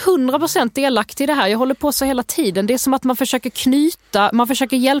 men jag är 100% delaktig i det här. Jag håller på så hela tiden. Det är som att man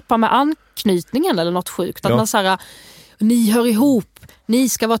försöker hjälpa med anknytningen eller något sjukt. Att man säger, ni hör ihop, ni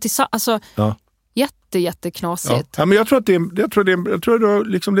ska vara tillsammans. Alltså, jätteknasigt. Ja, men jag tror att det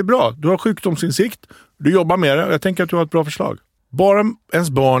är bra. Du har sjukdomsinsikt, du jobbar med det, och jag tänker att du har ett bra förslag. Bara ens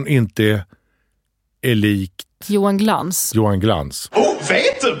barn inte är likt Johan Glans.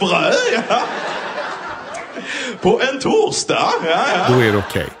 Vetebröd! Ja. På en torsdag. Ja. Då är det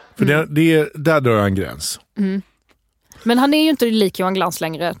okej. För där drar jag en gräns. Mm. Men han är ju inte lik Johan Glans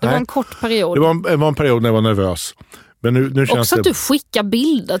längre. Det var en kort period. Det var en period när jag var nervös. Men nu känns också att du skickar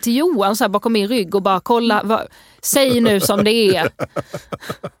bilder till Johan så här bakom min rygg och bara kolla, säg nu som det är.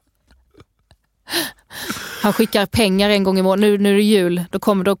 Han skickar pengar en gång i månaden. Nu är det jul, då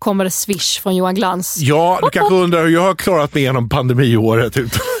kommer det swish från Johan Glans. Ja, du kanske undrar hur jag har klarat mig igenom pandemiåret.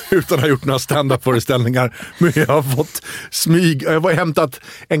 utan att ha gjort några stand-up-föreställningar. Men jag har fått jag har hämtat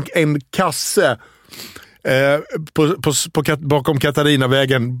en kasse bakom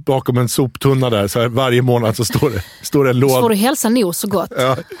Katarinavägen, bakom en soptunna där. Så här, varje månad så står det en låda. Så får du hälsa nog så gott.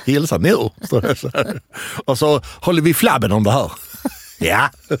 Ja, hälsa nog, står det så här. Och så håller vi flabben om det här. Ja,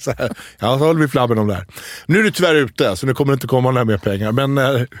 så här. Ja, så håller vi flabben om det här. Nu är du tyvärr ute, så nu kommer det inte komma några mer pengar. Men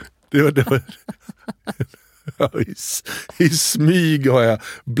det var i smyg har jag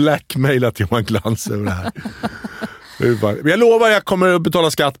blackmailat Johan Glans över det här. Men jag lovar att jag kommer att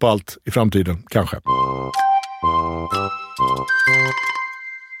betala skatt på allt i framtiden, kanske.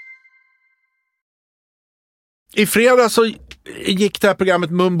 I fredag så gick det här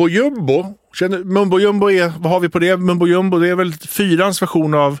programmet Mumbo Jumbo. Mumbo Jumbo vad har vi på det? Mumbo Jumbo, det är väl 4:ans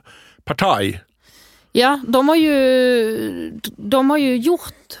version av Partaj. Ja, de har ju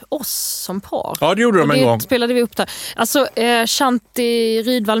gjort oss som par. Ja, det gjorde de en gång. Det spelade vi upp där. Alltså, Shanti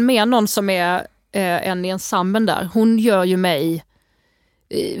Rydvall Menon som är en i ensemblen där, hon gör ju mig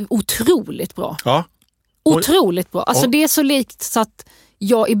otroligt bra. Ja. Otroligt bra. Alltså det är så likt så att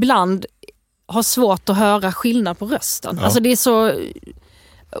jag ibland har svårt att höra skillnad på rösten. Ja. Alltså det är så...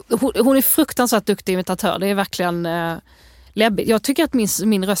 Hon är fruktansvärt duktig imitatör. Det är verkligen läbbigt. Jag tycker att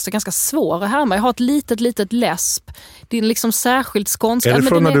min röst är ganska svår att härma. Jag har ett litet läsp. Det är liksom särskilt skånska. Är det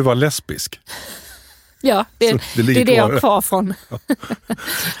från när du var lesbisk? Ja, det är det jag har kvar från.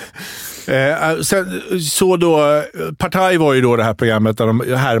 Så då, Partaj var ju då det här programmet där de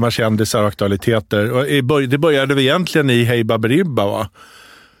härmar kändisar och aktualiteter. Och det började vi egentligen i Hej Baberiba, va?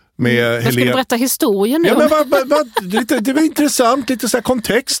 Jag skulle berätta historien nu. Ja, men det var intressant, lite så här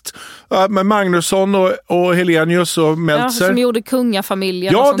kontext med Magnusson och Helenius och Meltzer. Ja, som gjorde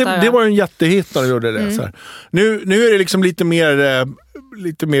kungafamiljen. Ja, och sånt där. Det var en jättehit när de gjorde det. Så här. Nu är det liksom lite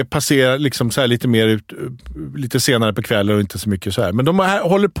mer passerat, liksom så här, lite senare på kvällen och inte så mycket så här. Men de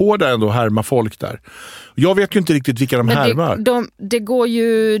håller på där ändå, härma folk där. Jag vet ju inte riktigt vilka de härmar.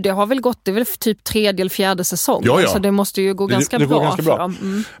 Det har väl gått, det är väl typ 3:e eller 4:e säsong. Ja. Så det måste ju gå ganska bra. Går ganska bra.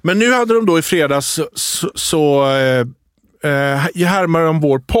 Men nu hade de då i fredags så härmar de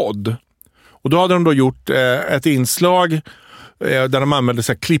vår podd. Och då hade de då gjort ett inslag där de använde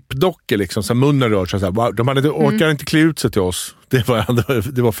så här klippdockor, liksom, så här munnen rör sig. Så här. De orkade inte klä ut sig till oss. Det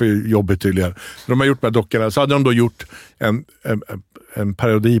var för jobbigt tydligen. De har gjort de här dockorna. Så hade de då gjort en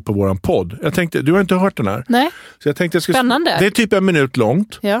parodi på våran podd. Jag tänkte, du har inte hört den här? Nej. Så jag tänkte spännande. Det är typ 1 minut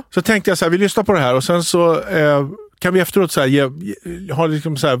långt. Ja. Så tänkte jag så här, vi lyssnar på det här och sen så kan vi efteråt så här, ha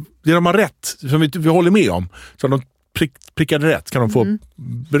liksom så här, det de har rätt, som vi håller med om. Så de prickade rätt kan de få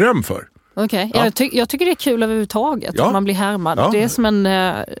beröm för. Okej. Ja. Jag tycker det är kul överhuvudtaget att man blir härmad. Ja. Det är som en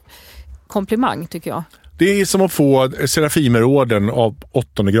komplimang, tycker jag. Det är som att få Serafimerorden av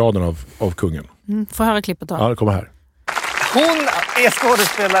 8:e graden av kungen. Får höra klippet då. Ja, det kommer här. Hon är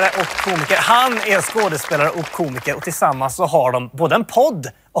skådespelare och komiker. Han är skådespelare och komiker. Och tillsammans så har de både en podd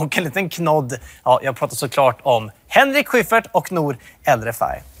och en liten knodd. Ja, jag pratar såklart om Henrik Schyffert och Nour El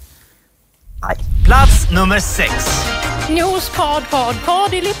Refai. Plats nummer 6. Nors podd.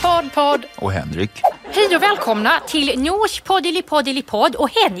 Och Henrik. Hej och välkomna till Nors podd och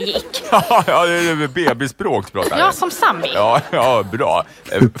Henrik. Ja, det är bebisspråk pratar. Ja, som Sammy. Ja, bra.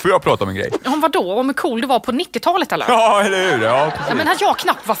 Får jag prata om en grej? Om vadå? Om hur cool du var på 90-talet eller? Ja, eller hur? Ja, precis. Ja, men att jag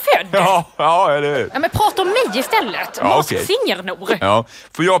knappt var född. Ja, eller hur? Ja, men prata om mig istället. Ja, Mask Singer-Nor. Ja,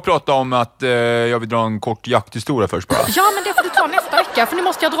 får jag prata om att jag vill dra en kort jakthistoria först bara? Ja, men det får du ta nästa vecka. För nu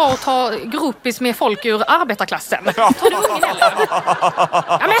måste jag dra och ta gruppis med folk ur arbetarklassen. Tar du ungen eller?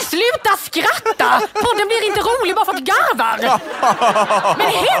 Ja, men sluta skratta! Podden blir inte rolig bara för att du garvar. Men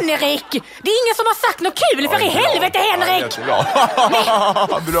Henrik, det är ingen som har sagt något kul för i helvete, Henrik.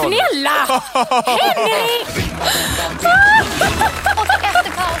 Bra. Snälla! Henrik! Och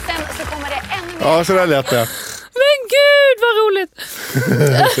efter pausen så kommer det ännu mer. Ja, så där lät det. Men gud, vad roligt!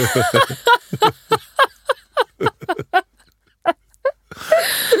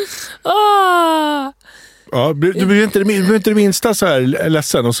 Ja, du blir inte det minsta så här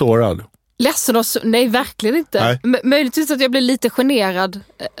ledsen och sårad. Ledsen och nej, verkligen inte. Möjligtvis att jag blir lite generad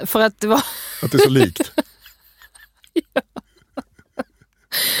för att det var... Att det är så likt. Ja.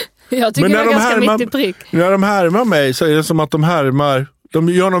 Jag tycker det var ganska mitt i prick. När de härmar mig så är det som att de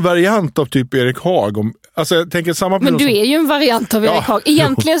gör någon variant av typ Erik Haag. Alltså jag tänker samma person. Men du är ju en variant av Erik Haag.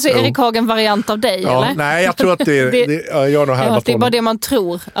 Egentligen så är Erik Haag en variant av dig, eller? Nej, jag tror att det är... jag har nog härmat det är bara det man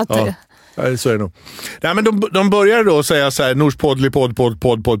tror att det... Ja, så är det nog. Nej, men de började då säga så här, Nors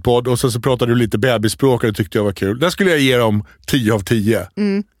podd och så pratade du lite bebisspråk och det tyckte jag var kul. Där skulle jag ge dem 10 av 10.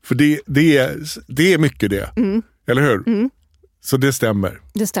 För det är mycket det. Eller hur? Så det stämmer.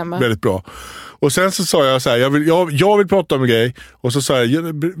 Det stämmer. Väldigt bra. Och sen så sa jag så här, jag vill prata om en grej. Och så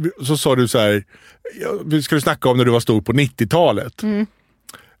sa du så här, vi skulle snacka om när du var stor på 90-talet.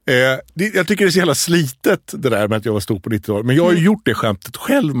 Jag tycker det är så jävla slitet det där med att jag var stor på 90-talet. Men jag har ju gjort det skämtet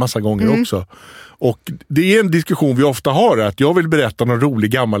själv massa gånger också. Och det är en diskussion vi ofta har, att jag vill berätta någon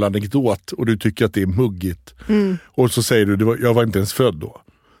rolig gammal anekdot och du tycker att det är muggigt. Och så säger du, jag var inte ens född då.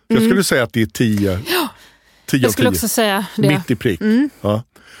 Jag skulle säga att det är 10 jag skulle också säga det. Mitt i prick. Ja.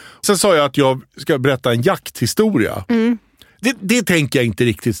 Sen sa jag att jag ska berätta en jakthistoria. Det tänker jag inte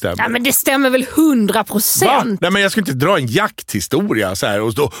riktigt stämmer. Ja, men det stämmer väl 100%. Nej, men jag skulle inte dra en jakthistoria så här,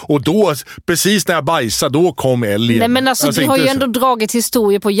 och då precis när jag bajsade, då kom älgen. Nej, men alltså du har ju ändå dragit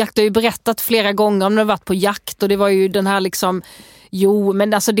historier på jakt. Du har ju berättat flera gånger om du har varit på jakt, och det var ju den här liksom, jo,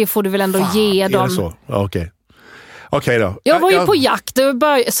 men alltså det får du väl ändå ge dem. Är det så? Ja, okej då. Jag var ju på jakt,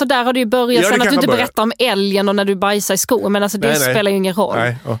 så där har det ju börjat. Sen att du inte berättar om älgen och när du bajsar i skogen, men alltså det spelar ju ingen roll.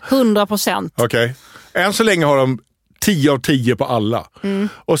 100%. Okej. Än så länge har de 10 av 10 på alla.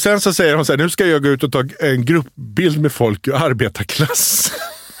 Och sen så säger de så här, nu ska jag gå ut och ta en gruppbild med folk i arbetarklass.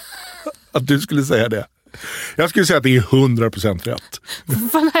 Att du skulle säga det. Jag skulle säga att det är 100% rätt.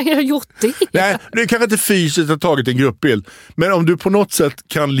 Vad har jag gjort det? Nej, du kanske inte fysiskt har tagit en gruppbild. Men om du på något sätt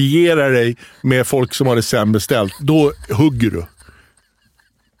kan liera dig med folk som har det sämre ställt, då hugger du.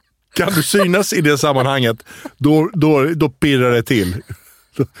 Kan du synas i det sammanhanget, då pirrar det till.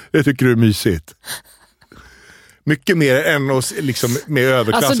 Det tycker du är mysigt. Mycket mer än oss liksom med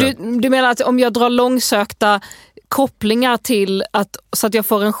överklassen. Alltså du menar att om jag drar långsökta kopplingar till så att jag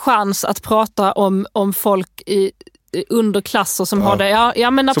får en chans att prata om folk i underklasser som har det.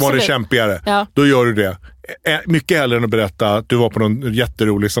 Ja, men absolut. Som har det kämpigare. Ja. Då gör du det. Mycket hellre än att berätta att du var på någon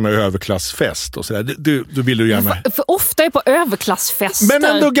jätterolig sån här överklassfest och sådär. Du vill du gärna. För ofta är på överklassfester.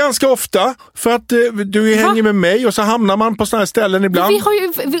 Men ändå ganska ofta. För att du hänger med mig och så hamnar man på såna här ställen ibland.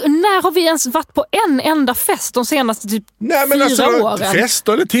 När har vi ens varit på en enda fest de senaste typ 4 åren? Fest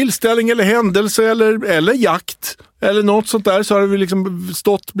eller tillställning eller händelse eller jakt. Eller något sånt där, så har vi liksom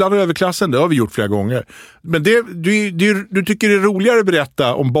stått bland överklassen. Det har vi gjort flera gånger. Men du tycker det är roligare att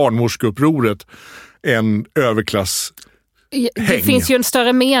berätta om barnmorskeupproret än överklass. Det finns ju en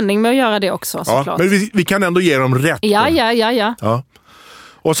större mening med att göra det också, såklart. Ja, men vi kan ändå ge dem rätt. Ja.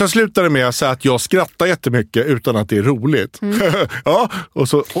 Och sen slutar det med att säga att jag skrattar jättemycket utan att det är roligt. Ja,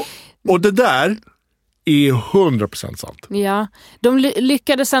 och det där är 100% sant. Ja, de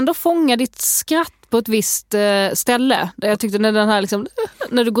lyckades ändå fånga ditt skratt på ett visst ställe. Där jag tyckte när den här liksom,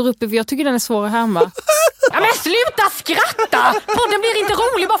 när du går upp i, jag tycker den är svår att härma. Ja, men sluta skratta! Podden blir inte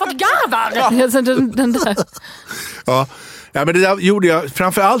rolig bara för att du garvar. Den där. Ja, men det där gjorde jag.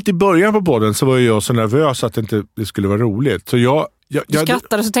 Framförallt i början på podden så var jag så nervös att det skulle vara roligt. Så jag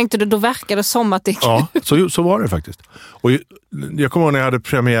skrattade, så tänkte du, då verkar det som att det är kul. Ja, så var det faktiskt. Och jag kommer ihåg när jag hade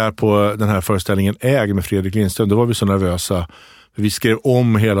premiär på den här föreställningen Äg med Fredrik Lindström. Då var vi så nervösa. Vi skrev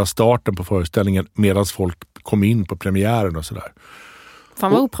om hela starten på föreställningen medan folk kom in på premiären och sådär.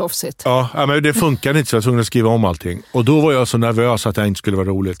 Fan vad oproffsigt. Ja, men det funkade inte, så jag var tvungen att skriva om allting. Och då var jag så nervös att det inte skulle vara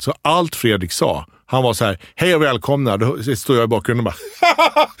roligt. Så allt Fredrik sa, han var så här: hej och välkomna. Då står jag i bakgrunden och bara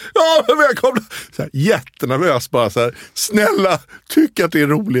ja, välkomna. Så här, jättenervös bara så här, snälla, tycker att det är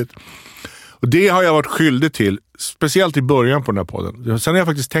roligt. Och det har jag varit skyldig till, speciellt i början på den här podden. Sen har jag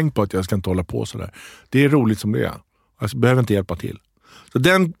faktiskt tänkt på att jag ska inte hålla på så där. Det är roligt som det är. Alltså, behöver inte hjälpa till. Så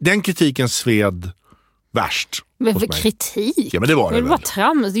den kritiken sved värst. Men för kritik? Ja, men det var det. Det var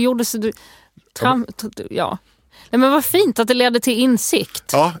trams. Det gjorde så ja. Nej, men vad fint att det ledde till insikt.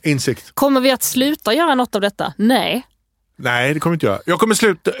 Ja, insikt. Kommer vi att sluta göra något av detta? Nej. Nej, det kommer inte jag. Jag kommer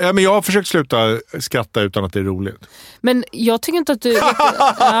sluta. Ja, men jag har försökt sluta skratta utan att det är roligt. Men jag tycker inte att du...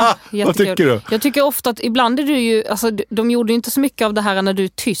 Vad tycker du? Jag tycker ofta att ibland är du ju... Alltså, de gjorde ju inte så mycket av det här när du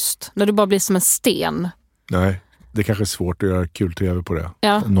är tyst. När du bara blir som en sten. Nej. Det kanske är svårt att göra kul tv på det.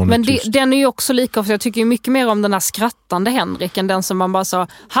 Ja, men den är ju också lika ofta. Jag tycker ju mycket mer om den här skrattande Henrik än den som man bara sa,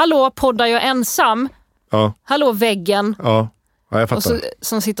 hallå, poddar jag ensam? Ja. Hallå, väggen? Ja, jag fattar. Och så,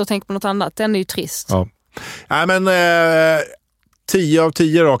 som sitter och tänker på något annat. Den är ju trist. Ja. Nej, men 10 av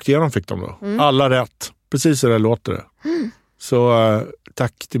 10 rakt igenom fick de då. Alla rätt. Precis så där låter det. Så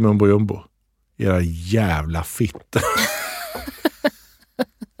tack till Mumbo Jumbo. Era jävla fitter.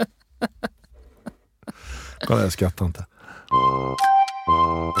 Jag skrattar inte.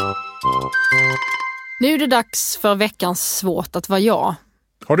 Nu är det dags för veckans svårt att vara jag.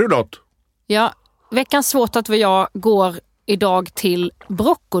 Har du något? Ja, veckans svårt att vara jag går idag till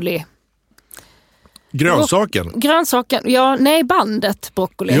broccoli. Grönsaken? Grönsaken, ja, nej, bandet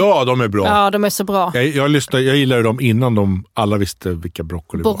broccoli. Ja, de är bra. Ja, de är så bra. Jag gillade dem innan alla visste vilka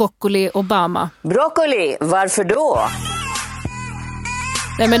broccoli var. Broccoli Obama. Broccoli, varför då?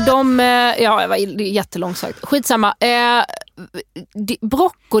 Nej men det var jättelångsökt. Skitsamma.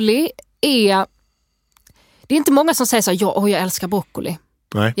 Broccoli är... Det är inte många som säger så här, jag älskar broccoli.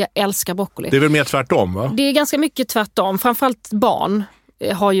 Nej. Jag älskar broccoli. Det är väl mer tvärtom, va? Det är ganska mycket tvärtom. Framförallt barn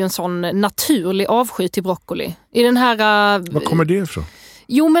har ju en sån naturlig avsky till broccoli. I den här... Var kommer det ifrån?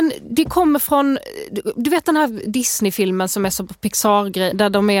 Jo, men det kommer från... Du vet den här Disney-filmen som är så Pixar-grej, där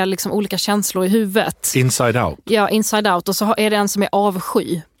de är liksom olika känslor i huvudet. Inside Out. Ja, Inside Out. Och så är det en som är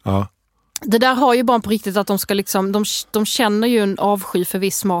avsky. Ja. Det där har ju barn på riktigt att de ska liksom... De känner ju en avsky för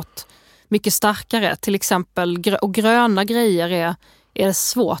viss mat mycket starkare. Till exempel, och gröna grejer är det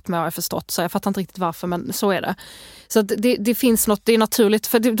svårt med, har jag förstått. Så jag fattar inte riktigt varför, men så är det. Så att det finns något, det är naturligt.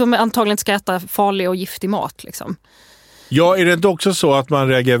 För de antagligen ska äta farlig och giftig mat liksom. Ja, är det inte också så att man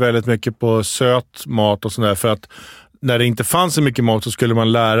reagerar väldigt mycket på söt mat och sådär? För att när det inte fanns så mycket mat så skulle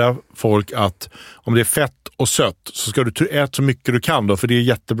man lära folk att om det är fett och sött så ska du äta så mycket du kan då. För det är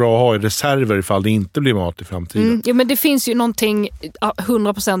jättebra att ha i reserver ifall det inte blir mat i framtiden. Ja, men det finns ju någonting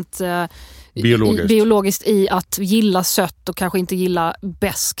 100% biologiskt i att gilla sött och kanske inte gilla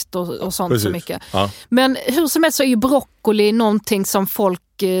beskt och sånt. Precis. Så mycket. Ja. Men hur som helst så är ju broccoli någonting som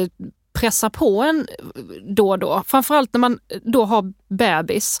folk pressar på en då och då. Framförallt när man då har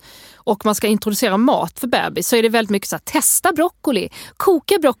bebis och man ska introducera mat för bebis så är det väldigt mycket så här, testa broccoli.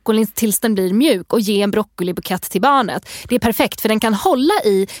 Koka broccolin tills den blir mjuk och ge en broccolibukett till barnet. Det är perfekt för den kan hålla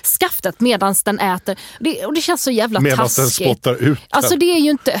i skaftet medan den äter. Och det känns så jävla taskigt. Medan den spottar ut. Alltså det är ju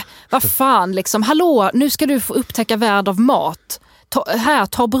inte, vad fan liksom, hallå, nu ska du få upptäcka värld av mat.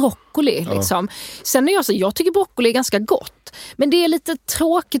 Ta broccoli liksom. Sen är jag tycker broccoli är ganska gott. Men det är lite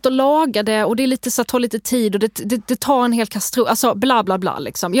tråkigt att laga det och det är lite så att ta lite tid och det tar en hel kastrull, alltså bla bla bla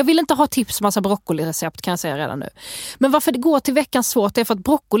liksom. Jag vill inte ha tips på massa broccolirecept, kan jag säga redan nu. Men varför det går till veckans svårt är för att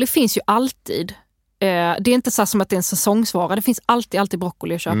broccoli finns ju alltid. Det är inte så som att det är en säsongsvara. Det finns alltid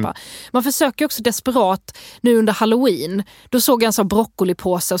broccoli att köpa. Man försöker också desperat nu under Halloween. Då såg jag en sån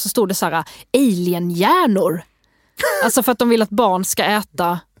broccolipåse och så stod det så här alien-hjärnor. Alltså för att de vill att barn ska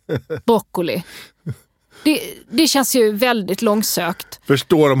äta broccoli. Det känns ju väldigt långsökt.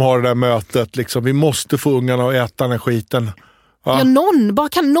 Förstår de har det där mötet liksom. Vi måste få ungarna att äta den här skiten. Ja,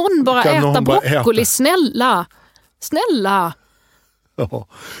 kan någon bara äta broccoli? Snälla.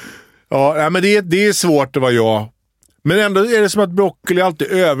 Ja, men det är svårt att vara jag. Men ändå är det som att broccoli alltid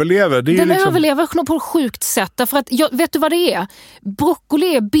överlever. Det är den liksom... överlever på ett sjukt sätt. Därför att, vet du vad det är?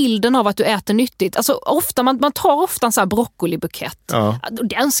 Broccoli är bilden av att du äter nyttigt. Alltså, ofta, man tar ofta en sån här broccolibukett. Ja.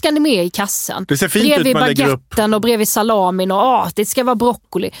 Den ska ni med i kassen. Det ser fint bredvid ut, man lägger upp. Och bredvid salamin och det ska vara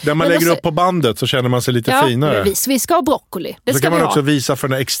broccoli. Där man lägger upp på bandet så känner man sig lite finare. Vi ska ha broccoli. Det så ska kan man också visa för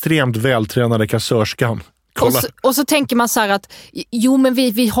den extremt vältränade kassörskan. Och så tänker man så här att men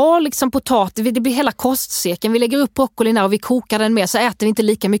vi har liksom potatis, det blir hela kostseken, vi lägger upp broccolin här och vi kokar den med, så äter vi inte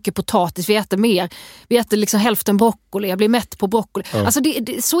lika mycket potatis, vi äter mer, vi äter liksom hälften broccoli, jag blir mätt på broccoli. Alltså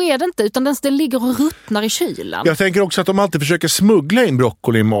så är det inte, utan den ligger och ruttnar i kylen. Jag tänker också att de alltid försöker smuggla in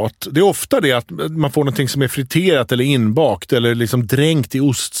broccoli i mat. Det är ofta det att man får någonting som är friterat eller inbakt eller liksom dränkt i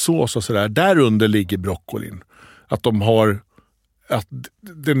ostsås och sådär. Där under ligger broccolin. Att de har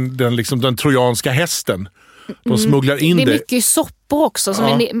den trojanska hästen. De smugglar in det. Det är mycket soppor också som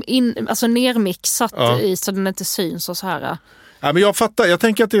är alltså nermixat i så den inte syns och så här. Ja, men jag fattar, jag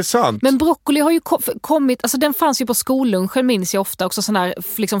tänker att det är sant. Men broccoli har ju kommit, alltså den fanns ju på skollunchen, minns jag ofta, också sån här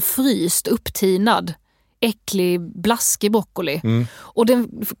liksom fryst, upptinad, äcklig, blaskig broccoli. Och den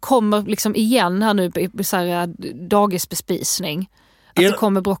kommer liksom igen här nu på så här dagisbespisning. Att det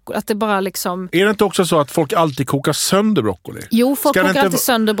kommer broccoli, att det bara liksom... Är det inte också så att folk alltid kokar sönder broccoli? Jo, folk kokar alltid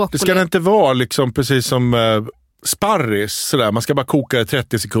sönder broccoli. Det ska det inte vara liksom precis som sparris sådär. Man ska bara koka det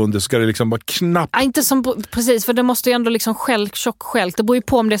 30 sekunder så ska det liksom bara knappt... Ja, inte som precis, för det måste ju ändå liksom tjock. Det beror ju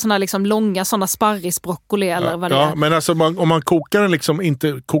på om det är såna liksom långa såna sparrisbroccoli eller vad det är. Ja, men alltså om man kokar den liksom,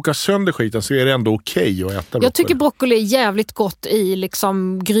 inte kokar sönder skiten, så är det ändå okej att äta broccoli. Jag tycker broccoli är jävligt gott i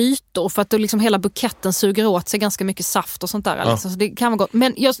liksom grytor, för att då liksom hela buketten suger åt sig ganska mycket saft och sånt där. Ja. Liksom, så det kan vara gott.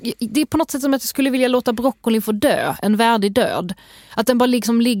 Men det är på något sätt som att jag skulle vilja låta broccolin få dö, en värdig död. Att den bara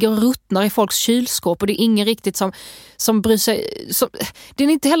liksom ligger och ruttnar i folks kylskåp och det är ingen riktigt som bryr sig. Det är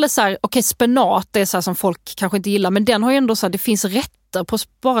inte heller så här, okej, spenat, det är så här som folk kanske inte gillar, men den har ju ändå så här, det finns rätter på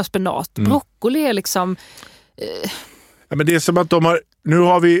bara spenat. Broccoli är liksom... Ja, men det är som att nu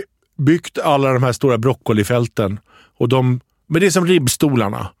har vi byggt alla de här stora broccolifälten och men det är som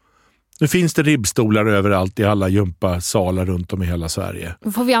ribbstolarna. Nu finns det ribbstolar överallt i alla gympasalar runt om i hela Sverige.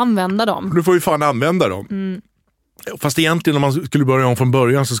 Nu får vi använda dem. Nu får vi fan använda dem. Fast egentligen om man skulle börja om från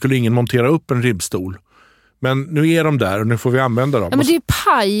början så skulle ingen montera upp en ribbstol. Men nu är de där och nu får vi använda dem. Ja, men det är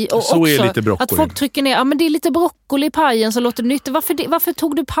paj och så också är lite broccoli. Att folk trycker ner, men det är lite broccoli i pajen så låter det nytt. Varför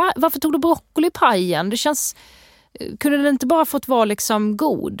tog du broccoli i pajen? Det känns... Kunde den inte bara fått vara liksom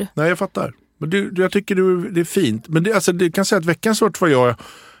god? Nej, jag fattar. Men jag tycker det är fint. Men det kan säga att veckans sort var jag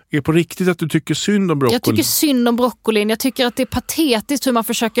är på riktigt att du tycker synd om broccoli. Jag tycker synd om broccolin. Jag tycker att det är patetiskt hur man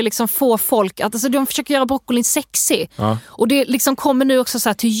försöker liksom få folk att... Alltså de försöker göra broccolin sexy. Ja. Och det liksom kommer nu också så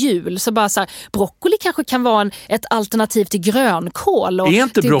här till jul. Så bara så här, broccoli kanske kan vara ett alternativ till grönkål. Och är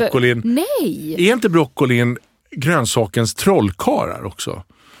inte broccolin... Nej! Är inte broccolin grönsakens trollkarlar också?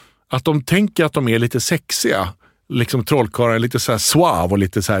 Att de tänker att de är lite sexiga. Liksom trollkarlar är lite så här suave och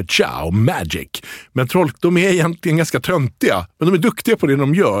lite så här ciao, magic. Men de är egentligen ganska töntiga. Men de är duktiga på det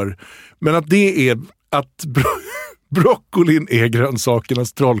de gör. Men att det är att broccolin är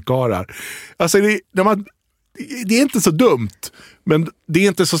grönsakernas trollkarlar. Alltså det är inte så dumt. Men det är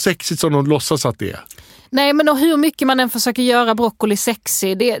inte så sexigt som de låtsas att det är. Nej, men hur mycket man än försöker göra broccoli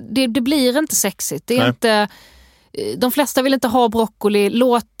sexy, det blir inte sexigt. Det är inte... De flesta vill inte ha broccoli.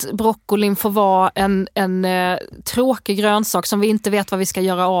 Låt broccolin få vara en tråkig grönsak som vi inte vet vad vi ska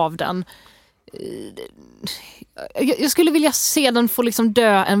göra av den. Jag skulle vilja se den få liksom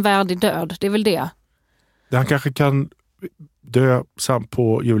dö en värdig död. Det är väl det. Han kanske kan dö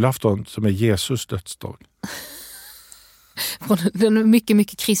på julafton som är Jesus dödsdag. Den mycket,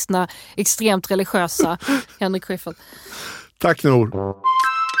 mycket kristna, extremt religiösa Henrik Schyffert. Tack Nour.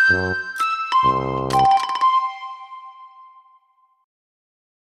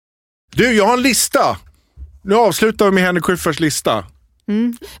 Du, jag har en lista. Nu avslutar vi med Henrik Schyfferts lista.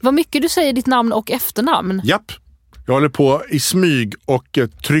 Vad mycket du säger ditt namn och efternamn. Japp. Jag håller på i smyg och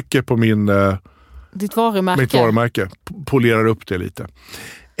trycker på ditt varumärke. Mitt varumärke. Polerar upp det lite.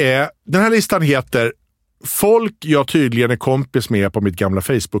 Den här listan heter Folk jag tydligen är kompis med på mitt gamla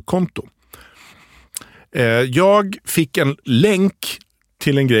Facebook-konto. Jag fick en länk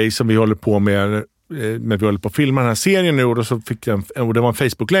till en grej som vi håller på med när vi håller på att filma den här serien nu, och så fick jag och det var en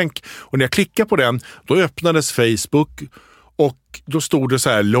Facebook-länk, och när jag klickade på den då öppnades Facebook och då stod det så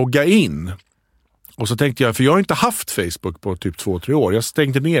här logga in, och så tänkte jag, för jag har inte haft Facebook på typ 2-3 år, jag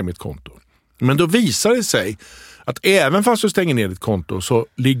stängde ner mitt konto, men då visade det sig att även fast du stänger ner ditt konto så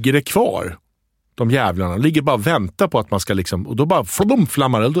ligger det kvar, de jävlarna ligger bara och väntar på att man ska liksom, och då bara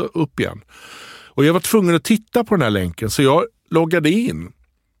flammar det upp igen, och jag var tvungen att titta på den här länken, så jag loggade in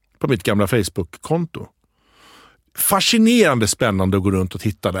på mitt gamla Facebook-konto. Fascinerande spännande att gå runt och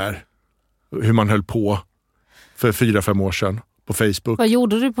titta där. Hur man höll på för 4-5 år sedan på Facebook. Vad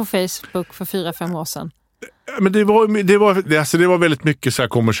gjorde du på Facebook för 4-5 år sedan? Men det var väldigt mycket så här,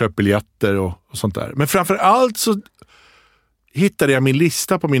 kom och köp biljetter och sånt där. Men framför allt så hittade jag min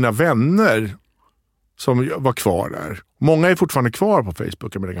lista på mina vänner som var kvar där. Många är fortfarande kvar på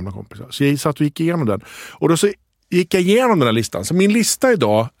Facebook med mina gamla kompisar. Så jag satt och gick igenom den. Och då så gick jag igenom den här listan. Så min lista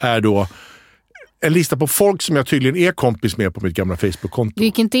idag är då en lista på folk som jag tydligen är kompis med på mitt gamla Facebook-konto. Du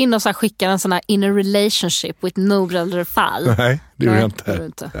gick inte in och så skickade en sån här in a relationship with Nour Fall? Nej, det gjorde jag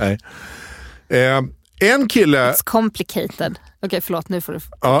inte. Nej. En kille... It's complicated. Okej, förlåt, nu får du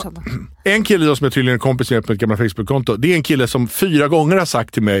fortsätta. En kille då som jag tydligen är kompis med på mitt gamla Facebook-konto. Det är en kille som 4 gånger har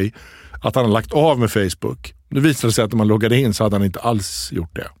sagt till mig att han har lagt av med Facebook. Nu visade det sig att när man loggade in så hade han inte alls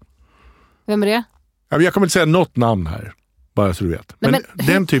gjort det. Vem är det? Jag kommer inte säga något namn här, bara så du vet. Men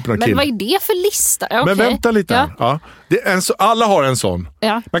den typen av kille. Men vad är det för lista? Okay. Men vänta lite här. Ja. Alla har en sån.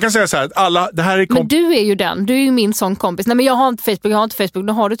 Ja. Man kan säga så här att det här är men du är ju den. Du är ju min sån kompis. Nej, men jag har inte Facebook.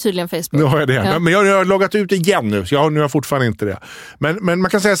 Nu har du tydligen Facebook. Nu har jag det. Ja. Men jag har loggat ut igen nu. Så nu har jag fortfarande inte det. Men man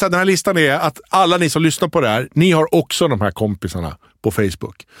kan säga så här, den här listan är att alla ni som lyssnar på det här, ni har också de här kompisarna på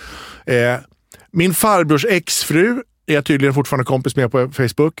Facebook. Min farbrors exfru är jag tydligen fortfarande kompis med på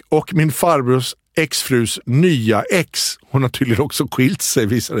Facebook. Och min farbrors exfrus nya ex, hon har tydligen också skilt sig,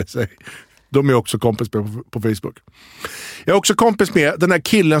 visade sig. De är också kompis med på Facebook. Jag är också kompis med den här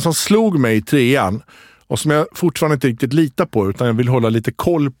killen som slog mig i 3:an och som jag fortfarande inte riktigt litar på, utan jag vill hålla lite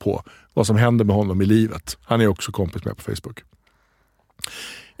koll på vad som händer med honom i livet. Han är också kompis med på Facebook.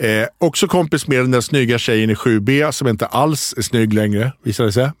 Också kompis med den där snygga tjejen i 7B som inte alls är snygg längre,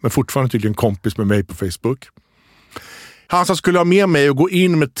 visade sig, men fortfarande tydligen kompis med mig på Facebook. Han som skulle ha med mig och gå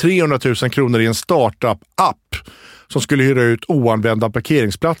in med 300 000 kronor i en startup-app som skulle hyra ut oanvända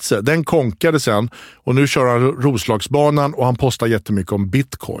parkeringsplatser. Den konkade sen och nu kör han Roslagsbanan och han postar jättemycket om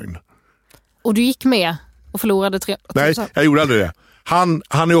Bitcoin. Och du gick med och förlorade 300 000? Nej, jag gjorde aldrig det. Han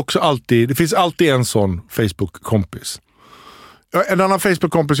är också alltid, det finns alltid en sån Facebook-kompis. En annan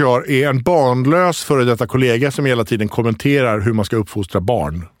Facebook-kompis jag har är en barnlös före detta kollega som hela tiden kommenterar hur man ska uppfostra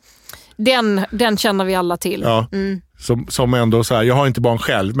barn. Den känner vi alla till. Ja. Som ändå så här, jag har inte barn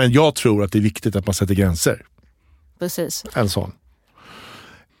själv, men jag tror att det är viktigt att man sätter gränser. Precis. En sån.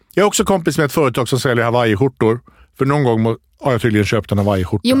 Jag är också kompis med ett företag som säljer Hawaii-skjortor. För någon gång har jag tydligen köpt en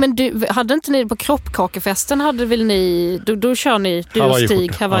Hawaii-skjorta. Jo, men hade inte ni på kroppkakefesten, hade väl ni, då kör ni, du och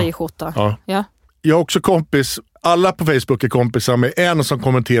Stig, Hawaii-skjorta. Ja. Jag är också kompis, alla på Facebook är kompisar med en som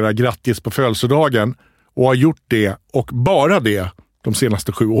kommenterar grattis på födelsedagen och har gjort det och bara det de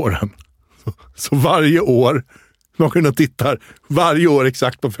senaste 7 åren. Så varje år, någon tittar, varje år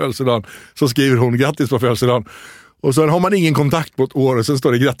exakt på födelsedagen så skriver hon grattis på födelsedagen. Och sen har man ingen kontakt på ett år och sen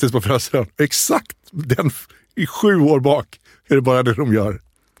står det grattis på födelsedagen. Exakt den i 7 år bak är det bara det de gör.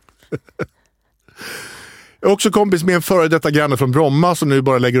 Jag är också kompis med en före detta granne från Bromma som nu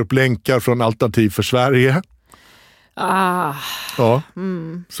bara lägger upp länkar från Alternativ för Sverige. Ja,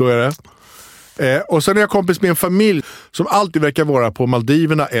 så är det. Och sen är jag kompis med en familj som alltid verkar vara på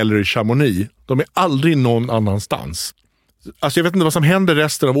Maldiverna eller i Chamonix. De är aldrig någon annanstans. Alltså jag vet inte vad som händer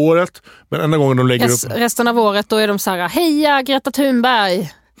resten av året, men enda gången de lägger upp... Resten av året då är de så här, heja Greta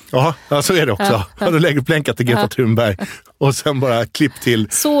Thunberg! Ja, så är det också. Ja. De lägger upp länkar till Greta Thunberg och sen bara klipp till...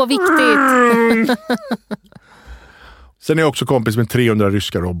 Så viktigt! Sen är jag också kompis med 300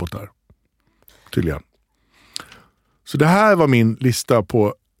 ryska robotar. Tydligen. Så det här var min lista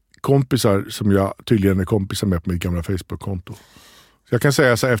på kompisar som jag tydligen är kompisar med på mitt gamla Facebook-konto. Så jag kan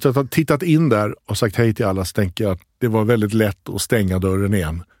säga så här, efter att ha tittat in där och sagt hej till alla så tänker jag att det var väldigt lätt att stänga dörren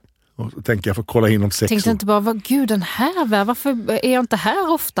igen. Och så tänker jag få kolla in om 6 år. Tänkte inte bara, gud den här, varför är jag inte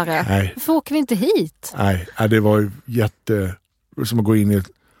här oftare? Nej. Varför åker vi inte hit? Nej, det var ju som att gå in i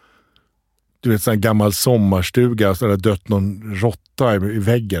en sån gammal sommarstuga så där dött någon råtta i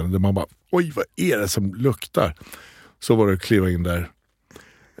väggen. Där man bara, oj vad är det som luktar? Så var det att kliva in där.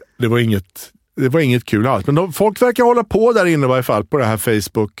 Det var inget kul alls. Men folk verkar hålla på där inne i varje fall på det här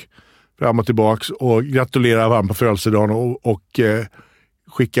Facebook fram och tillbaks och gratulera varandra på födelsedagen och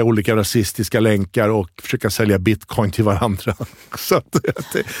skicka olika rasistiska länkar och försöka sälja bitcoin till varandra. Så att,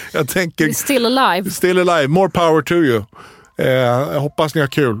 jag tänker... It's still alive. Still alive. More power to you. Jag hoppas ni har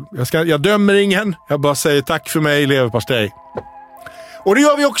kul. Jag dömer ingen. Jag bara säger tack för mig, leverpastej. Och det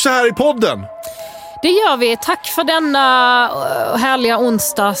gör vi också här i podden. Det gör vi. Tack för denna härliga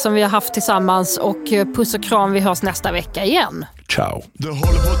onsdag som vi har haft tillsammans och puss och kram. Vi hörs nästa vecka igen. Ciao. Du håller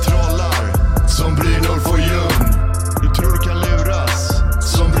på trollar som Brynolf och Ljung.